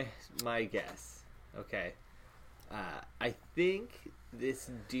 Here's my guess. Okay. I think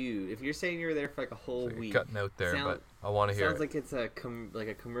this dude, if you're saying you were there for like a whole week. Cutting out there, but I want to hear it. Sounds like it's a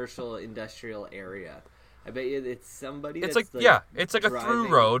commercial industrial area. I bet you it's somebody it's that's it's like a through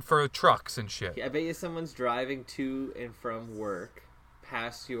road for trucks and shit. I bet you someone's driving to and from work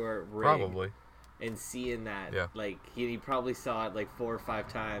past your rig. Probably. And seeing that, like, he probably saw it like 4 or 5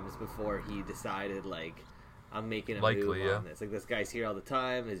 times before he decided, like, I'm making a move on this. Like, this guy's here all the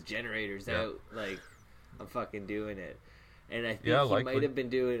time, his generator's out, like, I'm fucking doing it. And I think he might have been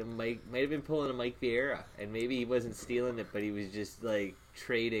pulling a Mike Vieira, and maybe he wasn't stealing it, but he was just, like,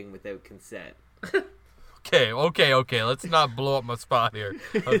 trading without consent. Okay. Let's not blow up my spot here.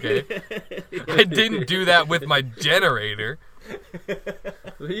 Okay. I didn't do that with my generator.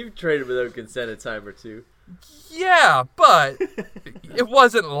 Well, you've traded without consent a time or two. Yeah, but it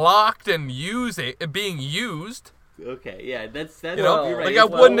wasn't locked and being used. Okay, yeah, that's you know, you're right. like I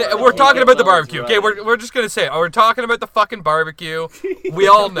wouldn't. We're talking about the barbecue. Okay, we're just gonna say we're talking about the fucking barbecue. We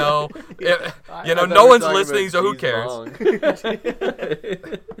all know. You know, no one's listening, so who cares?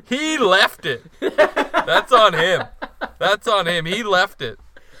 He left it. That's on him. That's on him. He left it.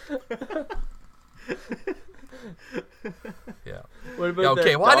 Yeah. What about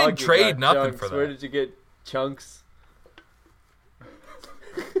okay, well, I didn't trade nothing Chunks? for that. Where did you get Chunks?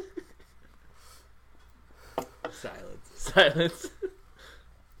 Silence.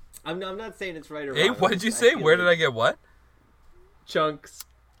 I'm not saying it's right or wrong. Hey, what did you say? Where did I get what? Chunks.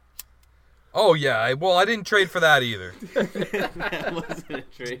 Oh, yeah. I didn't trade for that either. That wasn't a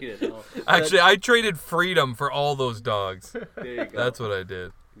trade at all. Actually, I traded freedom for all those dogs. There you go. That's what I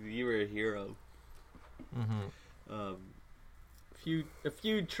did. You were a hero. Mm-hmm. A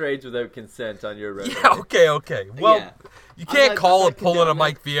few trades without consent on your resume. Yeah, okay. Well, you can't call it pulling a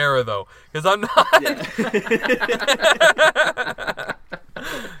Mike Vieira, though, because I'm not.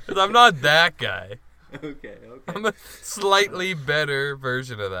 Because I'm not that guy. Okay. I'm a slightly better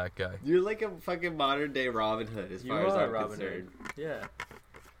version of that guy. You're like a fucking modern day Robin Hood, as far as I'm concerned. Yeah.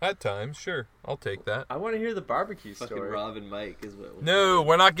 At times, sure. I'll take that. I want to hear the barbecue fucking story. Robin Mike is what. No,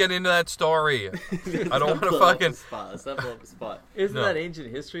 we're not getting into that story. I don't want to fucking. Let's not blow up the spot. Isn't that ancient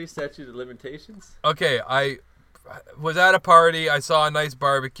history, statute of limitations? Okay, I was at a party. I saw a nice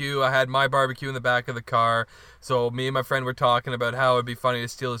barbecue. I had my barbecue in the back of the car. So me and my friend were talking about how it'd be funny to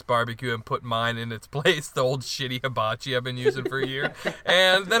steal this barbecue and put mine in its place, the old shitty hibachi I've been using for a year.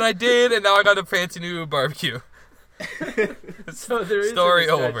 And then I did, and now I got a fancy new barbecue. So there is Story a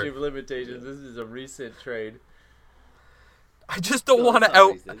statute over. of limitations. This is a recent trade. I just don't want to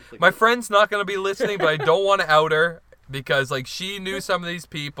out. My friend's not going to be listening, but I don't want to out her because, like, she knew some of these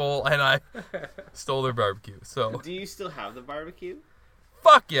people, and I stole their barbecue. So. Do you still have the barbecue?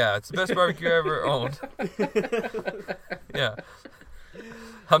 Fuck yeah! It's the best barbecue I ever owned. Yeah.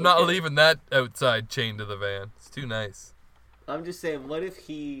 I'm not leaving that outside chained to the van. It's too nice. I'm just saying, what if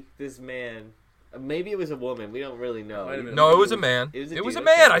this man... Maybe it was a woman. We don't really know. No, it was a man. It was a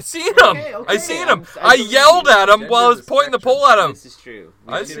man. I seen him. Okay. I seen him. I yelled at him while I was pointing the pole at him. This is true.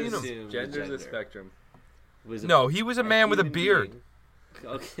 I seen him. Gender's a spectrum. No, he was a man with a beard.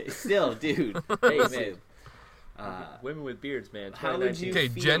 Okay, still, dude. Hey, man. Women with beards, man. How would you feel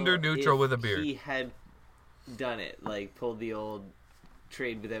gender neutral with a beard. He had done it, like pulled the old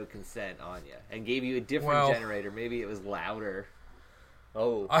trade without consent on you, and gave you a different generator. Maybe it was louder.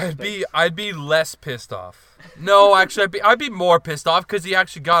 Oh, I'd be less pissed off. No, actually, I'd be more pissed off because he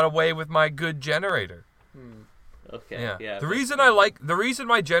actually got away with my good generator. Okay. Yeah. Yeah. The reason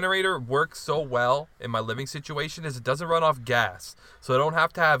my generator works so well in my living situation is it doesn't run off gas, so I don't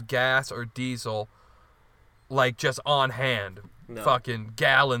have to have gas or diesel, like just on hand. No. Fucking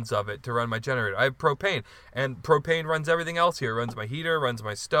gallons of it to run my generator. I have propane, and propane runs everything else here. It runs my heater, runs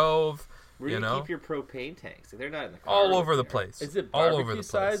my stove. Where do you keep your propane tanks? They're not in the car. All over the there. place. is it all over barbecue the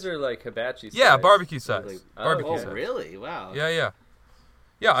size place? or like hibachi size? Yeah, barbecue size. Like, Barbecue oh, size. really? Wow. Yeah.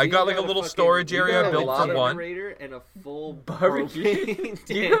 Yeah, I So got you like a got little fucking- storage you got area a built lot for of one. generator and a full Barbecue. propane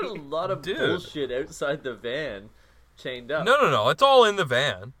You tank. got a lot of Dude. bullshit outside the van, chained up. No. It's all in the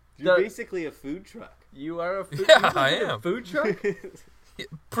van. You're The- basically a food truck. You are a food. Yeah, you live I in a am. food truck.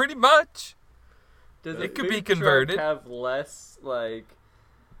 Pretty much. Does It a could be food truck converted. have less like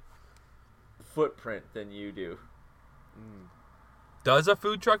footprint than you do? Does a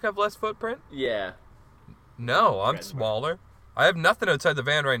food truck have less footprint? Yeah. No, I'm Red smaller. I have nothing outside the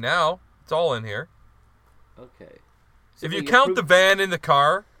van right now. It's all in here. Okay. So If you but count your the van in the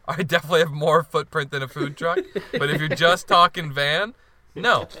car, I definitely have more footprint than a food truck. But if you're just talking van,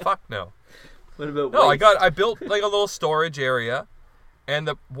 no, fuck no. What about No, waste? I built like a little storage area, and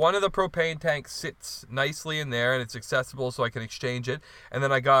one of the propane tanks sits nicely in there, and it's accessible, so I can exchange it. And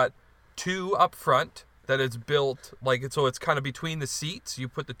then I got two up front that is built so it's kind of between the seats. You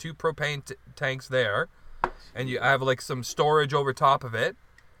put the two propane tanks there, and I have like some storage over top of it.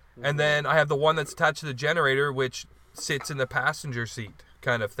 And then I have the one that's attached to the generator, which sits in the passenger seat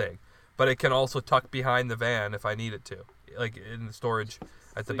kind of thing. But it can also tuck behind the van if I need it to, like in the storage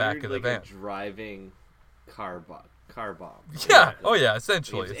at the so back you're of the like van. a driving car bomb. Yeah. Oh yeah.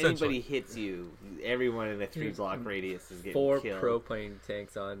 Essentially. If Essentially. anybody hits you, everyone in a 3-block radius is getting 4 killed. propane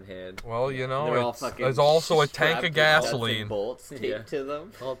tanks on hand, Well, you know, They're all it's, fucking there's also a tank strapped of with nuts and gasoline. bolts taped Yeah. to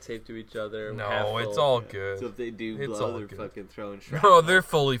them. all taped to each other. half No, it's full. all So good. if they do It's blow, all they're good. fucking throwing shrapnel. No, they're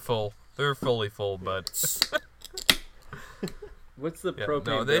fully full. They're fully full, bud. What's the Yeah, propane?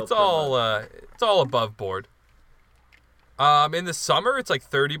 no, bill it's per all month? it's all above board. In the summer it's like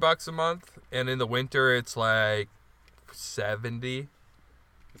 $30 a month, and in the winter it's like 70.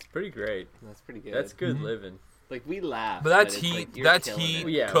 It's pretty great. That's pretty good. That's good Mhm. living. Like we laugh, But that's it's heat- Like, you're that's killing heat.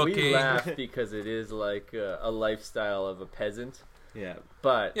 it. Yeah, Cooking. we laugh because it is like a lifestyle of a peasant, Yeah,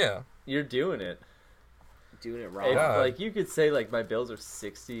 but Yeah. you're doing it. doing it If, wrong. Yeah. like you could say, like my bills are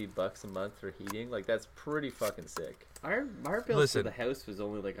 $60 a month for heating. Like that's pretty fucking sick. Our bill Listen. for the house was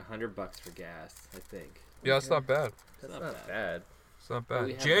only like $100 for gas, I think. Yeah, it's not bad. That's not not bad. bad. It's not Well, bad.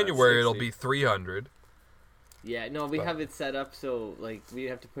 we have January about it'll 60. be 300. Yeah, no, we But- have it set up so like we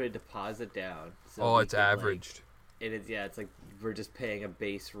have to put a deposit down. So Oh, we it's can, like- averaged. it is, yeah. It's like we're just paying a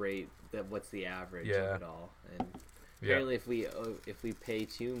base rate. What's the average Yeah. of it all? And Yeah. apparently, if we pay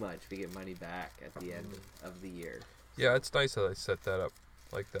too much, we get money back at the end of the year. Yeah, it's nice that I set that up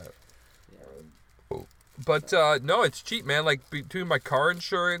like that. Yeah. But no, it's cheap, man. Like between my car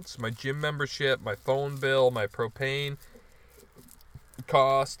insurance, my gym membership, my phone bill, my propane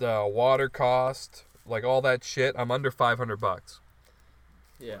cost, water cost, like all that shit, I'm under $500.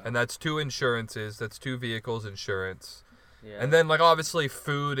 Yeah. And that's 2 insurances. That's 2 vehicles insurance. Yeah. And then like obviously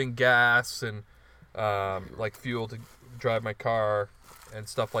food and gas and like fuel to drive my car and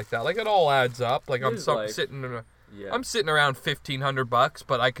stuff like that. Like it all adds up. Like It I'm is life. sitting. yeah. I'm sitting around $1,500,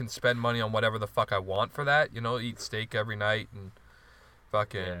 but I can spend money on whatever the fuck I want for that. You know, eat steak every night and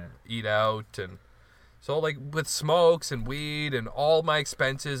fucking Yeah. eat out, and so like with smokes and weed and all my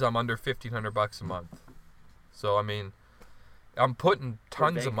expenses, I'm under $1,500 a month. So I mean, I'm putting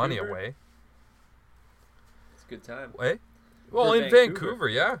tons of money Vancouver? away. It's a good time. Eh? Well, in Vancouver,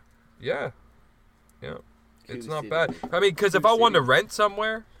 yeah. It's Cool not city. bad. I mean, because if Cool I wanted to city. rent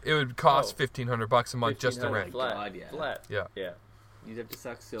somewhere, it would cost Oh. $1,500 a month just to 1,500 rent. Flat. God, yeah. Flat. Yeah. Yeah. You'd have to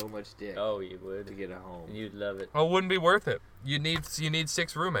suck so much dick Oh, you to would. get a home. And you'd love it. Oh, it wouldn't be worth it. You need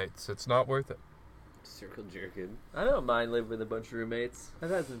 6 roommates. It's not worth it. Circle jerking. I don't mind living with a bunch of roommates. I've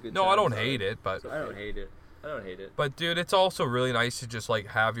had some good No, times. I don't on hate it, but I don't hate it. I don't hate it. But dude, it's also really nice to just like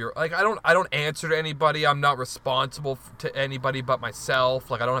have your like I don't answer to anybody. I'm not responsible to anybody but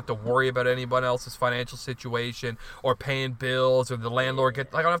myself. Like I don't have to worry about anyone else's financial situation or paying bills or the landlord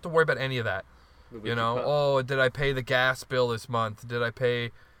get like I don't have to worry about any of that. What about You your know, pup? oh, did I pay the gas bill this month? Did I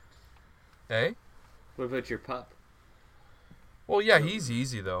pay Eh? What about your pup? Well, yeah, he's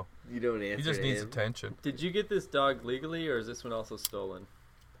easy though. You don't answer He just to needs him. attention. Did you get this dog legally, or is this one also stolen?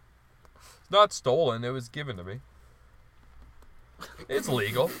 It's not stolen, it was given to me. It's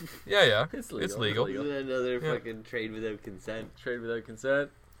legal. Yeah. It's It's legal. legal. Isn't it another Yeah. fucking trade without consent? Trade without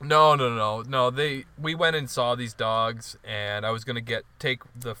consent. No. We went and saw these dogs, and I was gonna take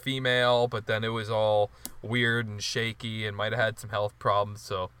the female, but then it was all weird and shaky, and might have had some health problems,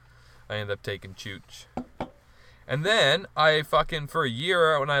 so I ended up taking Chooch. And then I fucking for a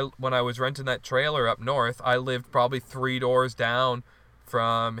year when I was renting that trailer up north, I lived probably 3 doors down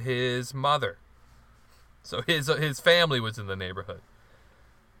from his mother, so his family was in the neighborhood.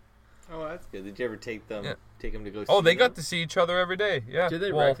 Oh, that's good. Did you ever take them? Yeah. Take them to go? Oh, see they them? got to see each other every day. Yeah. Do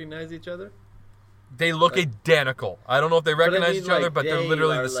they Well, recognize each other? They look identical. I don't know if they recognize each other, but they're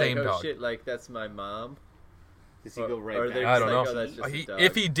literally the same oh, dog. Shit, like that's my mom. Does he go right or back? they're I just don't like, know. oh, that's just a dog.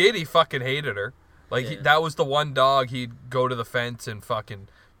 If he did, he fucking hated her. Like Yeah. that was the one dog he'd go to the fence and fucking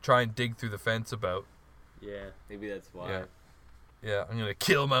try and dig through the fence about. Yeah. Maybe that's why. Yeah. Yeah, I'm gonna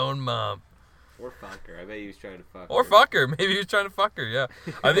kill my own mom. Or fuck her. I bet he was trying to fuck her. Or fuck her. Maybe he was trying to fuck her, yeah.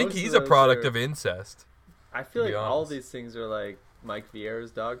 I think Most he's of a those product are- of incest. I feel To be like all honest. these things are like Mike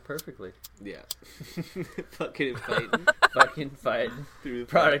Vieira's dog perfectly. Yeah. Fucking and fighting Fucking fighting. through the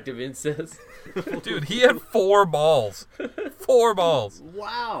Product of incest. Dude, he had 4 balls. 4 balls.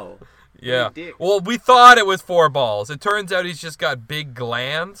 Wow. Yeah. Big dick. Well, we thought it was 4 balls. It turns out he's just got big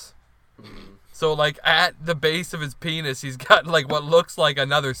glands. So, like, at the base of his penis, he's got, like, what looks like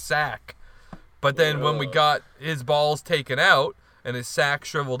another sack. But then when we Whoa. got his balls taken out and his sack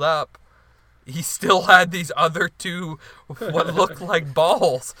shriveled up, he still had these other 2 what looked like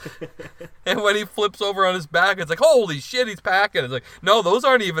balls. And when he flips over on his back, it's like, holy shit, he's packing. It's like, no, those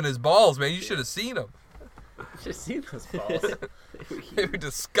aren't even his balls, man. You should have seen them. Just see those balls. They were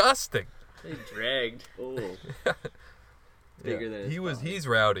disgusting. They dragged. Oh. Bigger than his balls. He's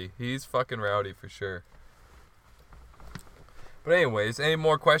rowdy. He's fucking rowdy for sure. But anyways, any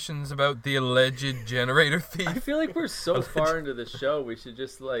more questions about the alleged generator I thief? feel like we're so far into the show, we should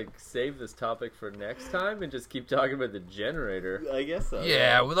just like save this topic for next time and just keep talking about the generator. I guess so.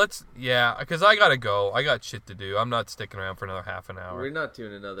 Yeah, well, because I gotta go. I got shit to do. I'm not sticking around for another half an hour. We're not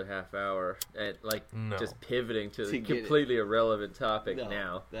doing another half hour and like No. just pivoting to To the get it. completely irrelevant topic No,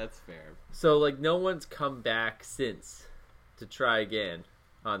 now. that's fair. So like no one's come back since to try again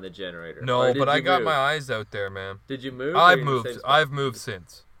on the generator. Or No, did but I you got move? my eyes out there, man. Did you move? or I've you're in the moved. same spot? I've moved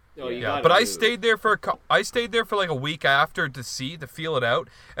since. Oh, you Yeah, gotta but I move. stayed there for like a week after to feel it out,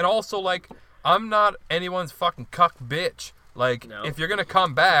 and also like I'm not anyone's fucking cuck bitch. Like No. if you're gonna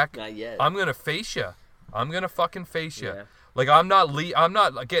come back, Not yet. I'm gonna face you. I'm gonna fucking face you. Yeah. Like I'm not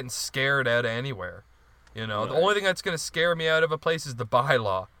like, getting scared out of anywhere. You know, the Right. only thing that's gonna scare me out of a place is the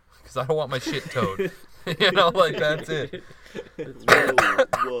bylaw, because I don't want my shit towed. You know, like that's it.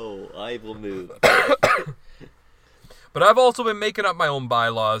 Whoa, I will move. But I've also been making up my own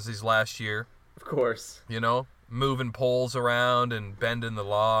bylaws these last year. Of course. You know, moving poles around and bending the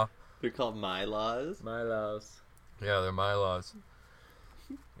law. They're called my laws. My loves. Yeah, they're my laws.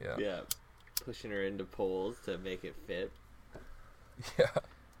 Yeah. Yeah. Pushing her into poles to make it fit. Yeah.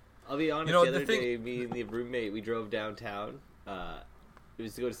 I'll be honest, You know, the the other thing- day, me and the roommate, we drove downtown. It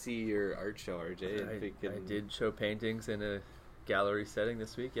was to go to see your art show, RJ. I freaking- did show paintings in a gallery setting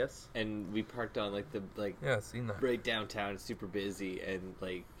this week, yes. And we parked on Yeah, I've seen that. right downtown, super busy, and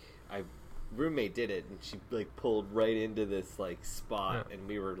roommate did it, and she like pulled right into this like spot, Yeah. and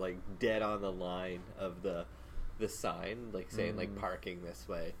we were like dead on the line of the sign, like saying like parking this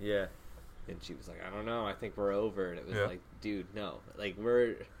way, Yeah. and she was like, I don't know, I think we're over, and it was Yeah. like, dude, no, like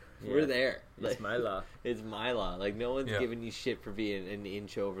we're Yeah. there, It's like, my law. it's my law, like no one's Yeah. giving you shit for being an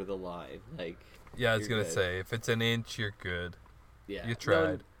inch over the line, like Yeah, I was you're gonna good. say, if it's an inch, you're good. yeah, You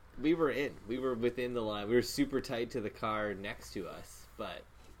tried. No, we were within the line, we were super tight to the car next to us, but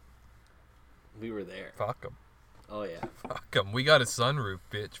we were there. Fuck them. Oh yeah. Fuck them. We got a sunroof,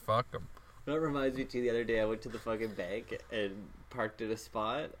 bitch. Fuck them. That reminds me too. The other day, I went to the fucking bank and parked at a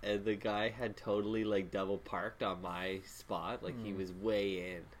spot, and the guy had totally like double parked on my spot. Like he was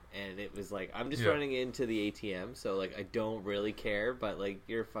way in, and it was like I'm just Yeah. running into the ATM, so like I don't really care. But like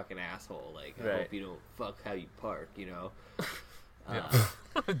you're a fucking asshole. Like I Right. hope you don't fuck how you park. You know. Yeah.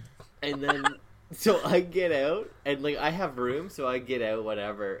 And then so I get out, and like I have room, so I get out,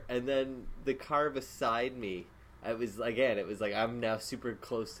 whatever. And then the car beside me, it was like I'm now super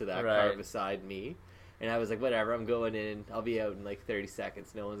close to that car Right. beside me, and I was like, whatever, I'm going in, I'll be out in like 30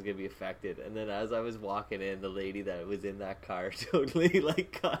 seconds, no one's gonna be affected. And then as I was walking in, the lady that was in that car totally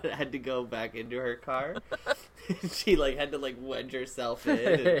like had to go back into her car. She like had to like wedge herself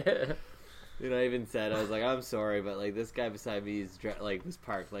in. And I even said, I was like, I'm sorry, but like this guy beside me is was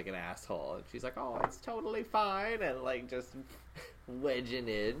parked like an asshole. And she's like, oh, it's totally fine, and like just wedging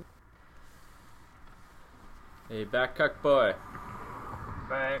in. Hey, back cuck boy.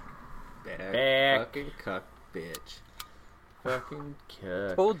 Back. Back. Back. Fucking cuck bitch. Fucking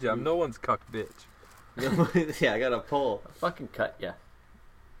cut. Told you, I'm no one's cuck bitch. Yeah, I got a pole. I'll fucking cut ya.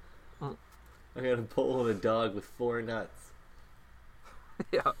 I got a pole and a dog with 4 nuts.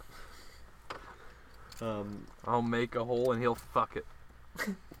 Yeah. I'll make a hole and he'll fuck it.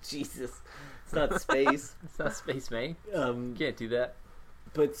 Jesus, it's not space. It's not Space May. Can't do that.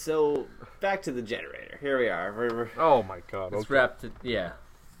 But so back to the generator. Here we are. We're Oh my god. Let's Okay. wrap it. Yeah.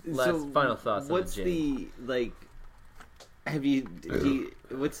 Final thoughts What's on the gym. the like?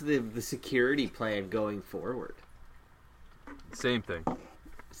 What's the security plan going forward? Same thing.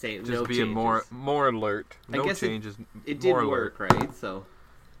 Same. Just No being changes. more alert. I No guess changes. It did more work, alert. right? So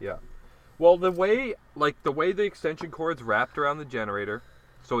Yeah. Well, the way the extension cord's wrapped around the generator,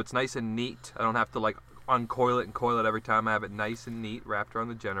 so it's nice and neat. I don't have to like uncoil it and coil it every time. I have it nice and neat wrapped around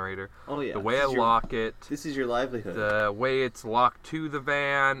the generator. oh yeah. The way I lock it, This is your livelihood. the way it's locked to the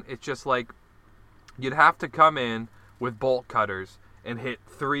van, it's just like you'd have to come in with bolt cutters and hit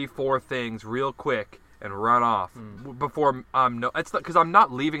 3-4 things real quick and run off before it's not because I'm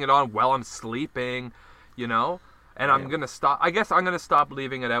not leaving it on while I'm sleeping, you know. And I'm gonna stop. I guess I'm gonna stop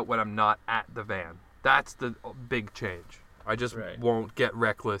leaving it out when I'm not at the van. That's the big change. I just won't get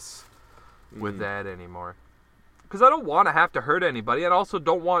reckless with that anymore. Because I don't want to have to hurt anybody. And also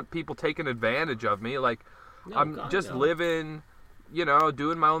don't want people taking advantage of me. Like, No, I'm God, just no. living, you know,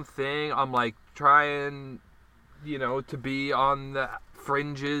 doing my own thing. I'm like trying, you know, to be on the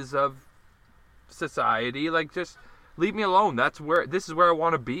fringes of society. Like, just leave me alone. This is where I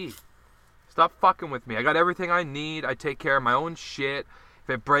want to be. Stop fucking with me. I got everything I need. I take care of my own shit. If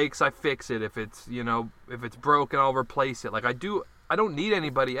it breaks, I fix it. If it's, you know, if it's broken, I'll replace it. Like I don't need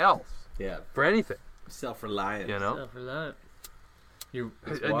anybody else yeah. for anything. Self-reliant. You know? Stuff for that.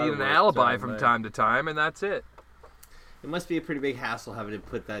 I need an alibi from time to time, and that's it. It must be a pretty big hassle having to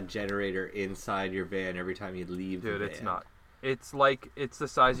put that generator inside your van every time you leave the Dude, van. it's not. It's like, it's the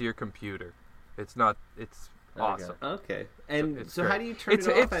size of your computer. It's not, it's awesome. Okay. And It's so great. how do you turn It's-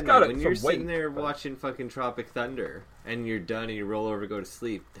 it off it's at got night? When some you're sitting weight, there but- watching fucking Tropic Thunder and you're done and you roll over to go to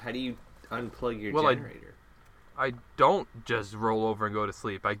sleep, how do you unplug your Well, generator? I don't just roll over and go to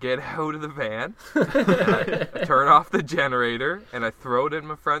sleep. I get out of the van, and I turn off the generator, and I throw it in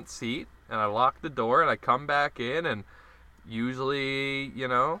my front seat, and I lock the door, and I come back in, and usually, you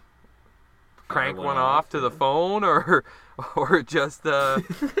know, crank one one off, off to the phone, or just yeah,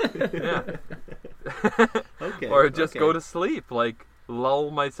 Okay. or just okay. go to sleep, like lull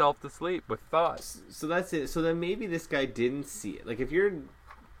myself to sleep with thoughts. So that's it. So then maybe this guy didn't see it. Like if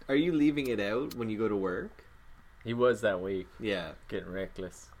are you leaving it out when you go to work? He was that week, Yeah. getting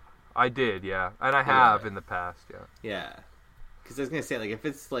reckless. I did, yeah, and I have in the past, yeah. Yeah. Because I was going to say, like, if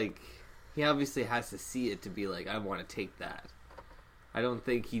it's like, he obviously has to see it to be like, I want to take that. I don't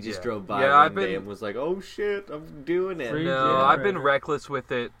think he just Yeah. drove by Yeah, one I've day been- and was like, oh shit, I'm doing it. Free No, Yeah, I've been right. reckless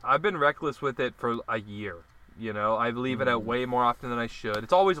with it. I've been reckless with it for a year. You know, I leave it out way more often than I should.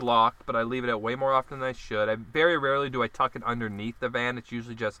 It's always locked, but I leave it out way more often than I should. Very rarely do I tuck it underneath the van. It's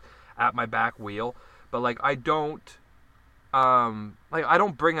usually just at my back wheel. But like I don't I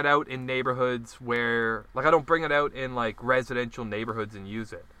don't bring it out in neighborhoods where like I don't bring it out in like residential neighborhoods and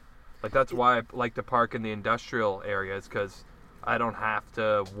use it. Like that's why I like to park in the industrial areas, because I don't have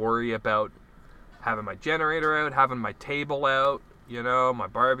to worry about having my generator out, having my table out, you know, my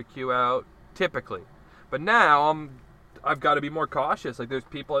barbecue out, typically. But now I've got to be more cautious. Like there's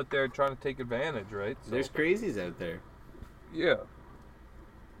people out there trying to take advantage, right? So, There's crazies out there. yeah.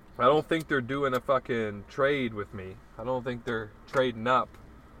 I don't think they're doing a fucking trade with me. I don't think they're trading up.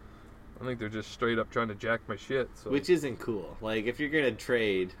 I think they're just straight up trying to jack my shit. So. Which isn't cool. Like, if you're going to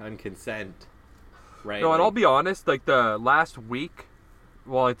trade on consent, right? No, and like, I'll be honest, like the last week,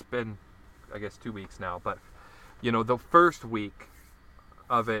 well, it's been, I guess, 2 weeks now, but, you know, the first week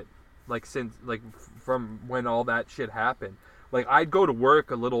of it, like, since, like, from when all that shit happened, like, I'd go to work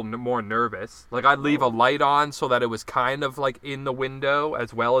a little more nervous. Like, I'd leave a light on so that it was kind of, like, in the window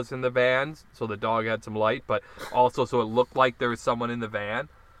as well as in the van, so the dog had some light, but also so it looked like there was someone in the van.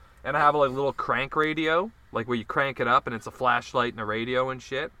 And I have, like, a little crank radio, like, where you crank it up and it's a flashlight and a radio and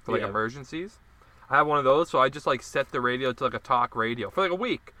shit for, like, Yeah. emergencies. I have one of those, so I just, like, set the radio to, like, a talk radio for, like, a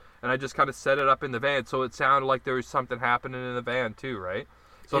week. And I just kind of set it up in the van so it sounded like there was something happening in the van, too, right?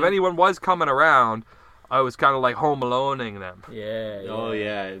 So if anyone was coming around, I was kind of, like, home aloneing them. Yeah. Oh,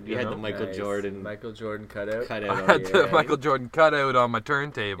 yeah. You had know? the Michael Nice. Jordan Michael Jordan cutout. cut I out on had you, the right? Michael Jordan cutout on my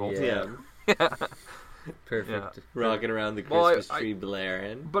turntable. Yeah. Yeah. Perfect. Rocking around the Well, Christmas tree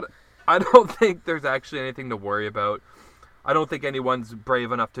blaring. But I don't think there's actually anything to worry about. I don't think anyone's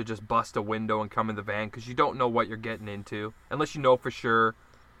brave enough to just bust a window and come in the van, because you don't know what you're getting into unless you know for sure.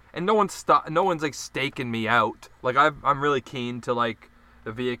 and no one's like staking me out. Like I'm really keen to like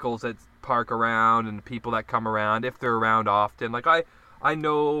the vehicles that park around and the people that come around if they're around often. Like I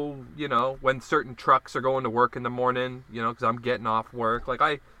know, you know, when certain trucks are going to work in the morning, you know, because I'm getting off work. Like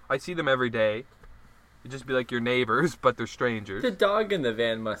I see them every day. It'd just be like your neighbors, but they're strangers. The dog in the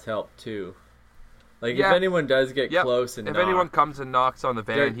van must help too. Like Yeah. if anyone does get close and if knock, anyone comes and knocks on the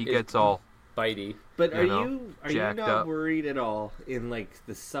van, he There- gets all. bitey. But are know, you jacked not up. worried at all in like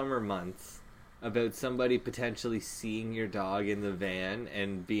the summer months about somebody potentially seeing your dog in the van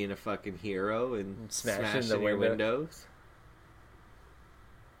and being a fucking hero and Smashing smashing the your window. windows?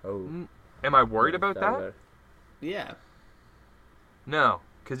 Oh, Am I worried about that? Yeah. No,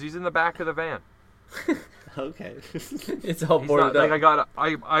 because he's in the back of the van. Okay. It's all He's boarded not, up.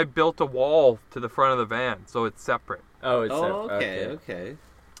 like I built a wall to the front of the van, so it's separate. Oh, it's Oh, okay. okay.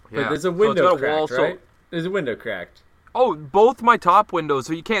 But Yeah. there's So a it's window got a cracked, wall, so- right? There's a window cracked. Oh, both my top windows,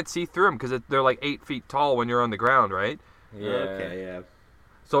 so you can't see through them because they're like 8 feet tall when you're on the ground, right? Yeah. Okay, yeah.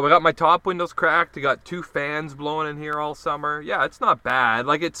 So I got my top windows cracked. I got 2 fans blowing in here all summer. Yeah, it's not bad.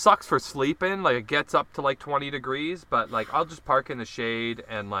 Like it sucks for sleeping. Like it gets up to like 20 degrees, but like I'll just park in the shade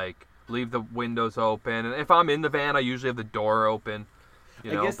and like leave the windows open. And if I'm in the van, I usually have the door open.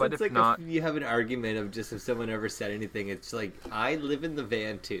 You know, I guess but it's if like not, if you have an argument of just if someone ever said anything, it's like I live in the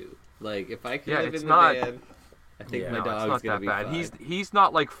van too. Like if I can Yeah, live it's in the not- van, I think Yeah, my no, dog's it's not gonna that be bad. fine. He's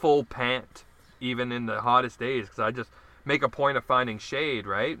not like full pant even in the hottest days because I just make a point of finding shade,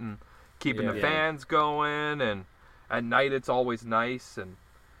 right, and keeping Yeah. the Yeah. fans going. And at night it's always nice. And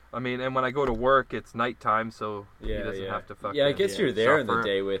I mean, and when I go to work, it's nighttime, so Yeah, he doesn't yeah. have to fucking. Yeah, I guess yeah, you're there in the suffer.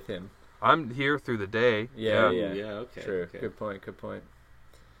 day with him. I'm here through the day. Yeah, Ooh, yeah. yeah, okay. True. okay. Good point. Good point.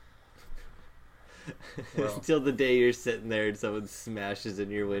 Well. Until the day you're sitting there and someone smashes in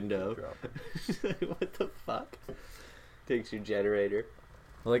your window. What the fuck? Takes your generator.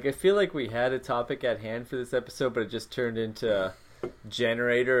 Like I feel like we had a topic at hand for this episode, but it just turned into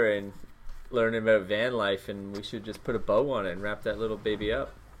generator and learning about van life, and we should just put a bow on it and wrap that little baby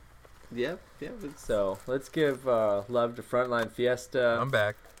up. Yep, yep. It's, So let's give love to Frontline Fiesta. I'm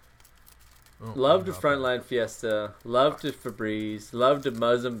back. Oh, Love I'm to not Frontline Fiesta. Love to Febreze. Love to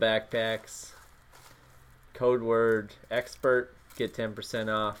Muslim backpacks. Code word expert. Get 10%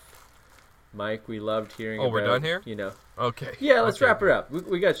 off. Mike, we loved hearing Oh, about, we're done here? You know. back. Okay. Yeah, let's okay. wrap her up.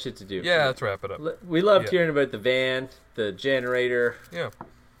 We got shit to do. Yeah, let's wrap it up. We loved Yeah. hearing about the van, the generator, Yeah.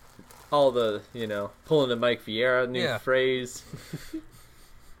 all the, you know, pulling the Mike Vieira new Yeah. phrase.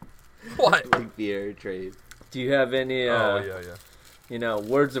 What? like the air trade. Do you have any, Oh yeah. you know,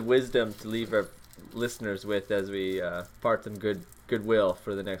 words of wisdom to leave our listeners with as we part them goodwill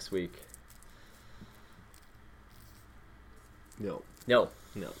for the next week? No, No,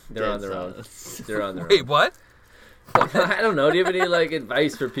 no. they're Dead on their own. silence. They're on their Wait, what? own. I don't know. Do you have any like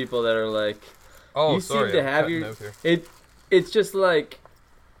advice for people that are like? Oh, you sorry. seem to I'm have cutting your out here. It's just like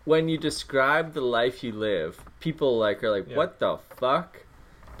when you describe the life you live, people like are like, Yeah. what the fuck?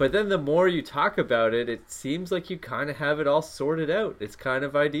 But then the more you talk about it, it seems like you kind of have it all sorted out. It's kind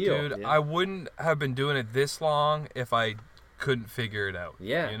of ideal. Dude, Yeah. I wouldn't have been doing it this long if I couldn't figure it out.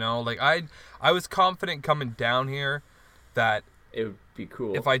 Yeah. You know, like I was confident coming down here that It would be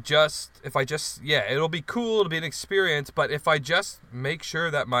cool. if I just yeah, it'll be cool, it'll be an experience, but if I just make sure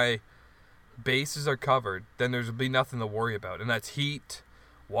that my bases are covered, then there'll be nothing to worry about. And that's heat,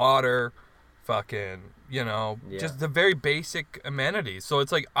 water, fucking, you know, Yeah. just the very basic amenities. So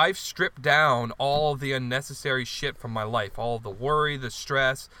it's like I've stripped down all the unnecessary shit from my life, all the worry, the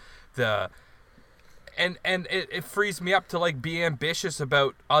stress, and it frees me up to like be ambitious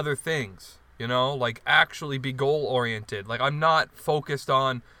about other things, you know, like actually be goal oriented. Like I'm not focused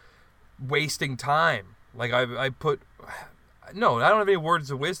on wasting time. Like I don't have any words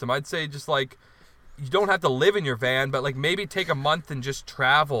of wisdom. I'd say just like you don't have to live in your van, but like maybe take a month and just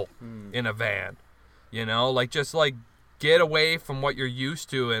travel in a van, you know, like just like get away from what you're used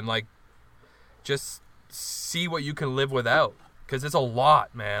to and like just see what you can live without. Because it's a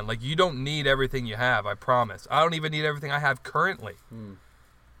lot, man. Like, you don't need everything you have, I promise. I don't even need everything I have currently.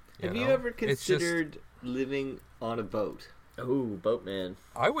 Have you know? ever It's just- considered living on a boat? oh, boatman.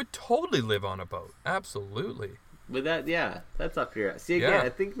 I would totally live on a boat. Absolutely. But that, yeah, that's up your. See, again, Yeah. I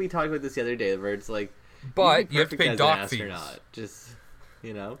think we talked about this the other day, where it's like, But be you have to perfect pay as an dock fees. astronaut. Just,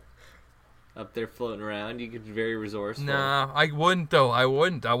 you know, up there floating around, you could be very resourceful. Nah, I wouldn't, though. I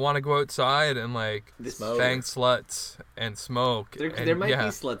wouldn't. I want to go outside and, like, This- Smoke. bang sluts and smoke. There, and, there might yeah. be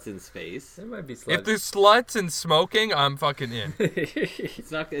sluts in space. There might be If sluts. there's sluts and smoking, I'm fucking in. It's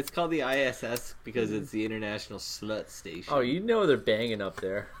not. It's called the ISS because it's the International Slut Station. Oh, you know they're banging up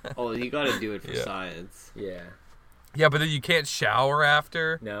there. Oh, you got to do it for Yeah. science. Yeah. Yeah, but then you can't shower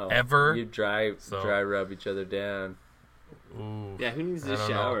after. No. Ever. You dry rub each other down. Ooh. Yeah, who needs I to don't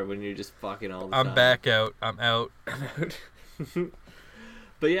shower know. when you're just fucking all the time? I'm back out. I'm out.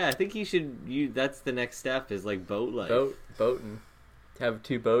 But yeah, I think that's the next step is like boat life. Boating. Have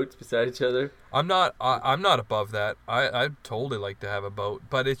 2 boats beside each other. I'm not above that. I'd totally like to have a boat,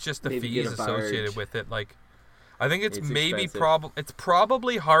 but it's just the Maybe fees get a associated barge. with it. Like, I think it's maybe expensive. it's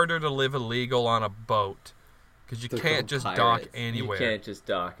probably harder to live illegal on a boat because you They're can't called just dock pirates. anywhere. You can't just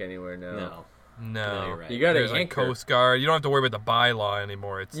dock anywhere, no. No. No, you're right. You gotta There's like anchor. Coast Guard. You don't have to worry about the bylaw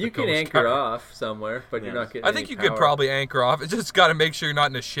anymore. It's You the can Coast anchor Guard. off somewhere, but you're Yeah. not getting I think any you could power. probably anchor off. It's just got to make sure you're not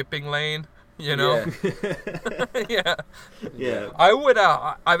in a shipping lane. You know. Yeah. Yeah. I would.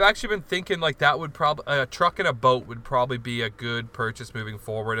 I've actually been thinking like that would probably a truck and a boat would probably be a good purchase moving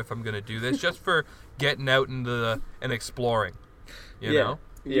forward if I'm gonna do this, just for getting out and exploring. You Yeah. know,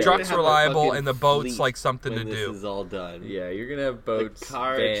 Yeah. truck's Have a reliable fucking and the boat's fleet like something to when this do. is all done. Yeah, you're gonna have A boats,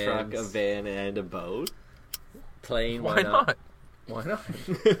 car, vans, a truck, a van, and a boat. plane. Why not? Why not?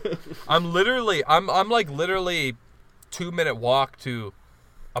 I'm like literally 2-minute walk to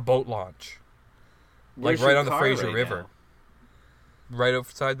a boat launch, like Where's right your on the car Fraser right River, right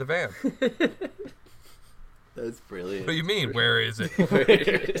outside the van. That's brilliant. What do you mean? Where is it?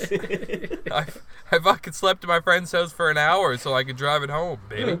 I fucking slept at my friend's house for an hour so I could drive it home,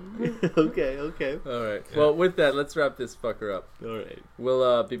 baby. Okay. All right. Well, with that, let's wrap this fucker up. All right.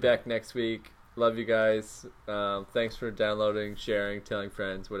 We'll be back next week. Love you guys. Thanks for downloading, sharing, telling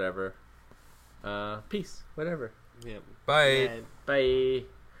friends, whatever. Peace. Whatever. Yeah. Bye. Bye.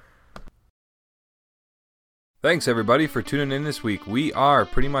 Thanks everybody for tuning in this week. We are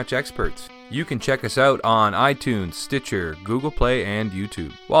Pretty Much Experts. You can check us out on iTunes, Stitcher, Google Play, and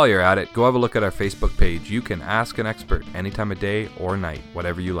YouTube. While you're at it, go have a look at our Facebook page. You can ask an expert any time of day or night,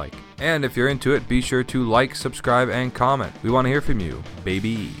 whatever you like. And if you're into it, be sure to like, subscribe, and comment. We want to hear from you,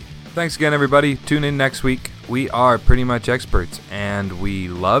 baby. Thanks again everybody. Tune in next week. We are Pretty Much Experts, and we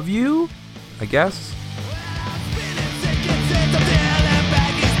love you, I guess.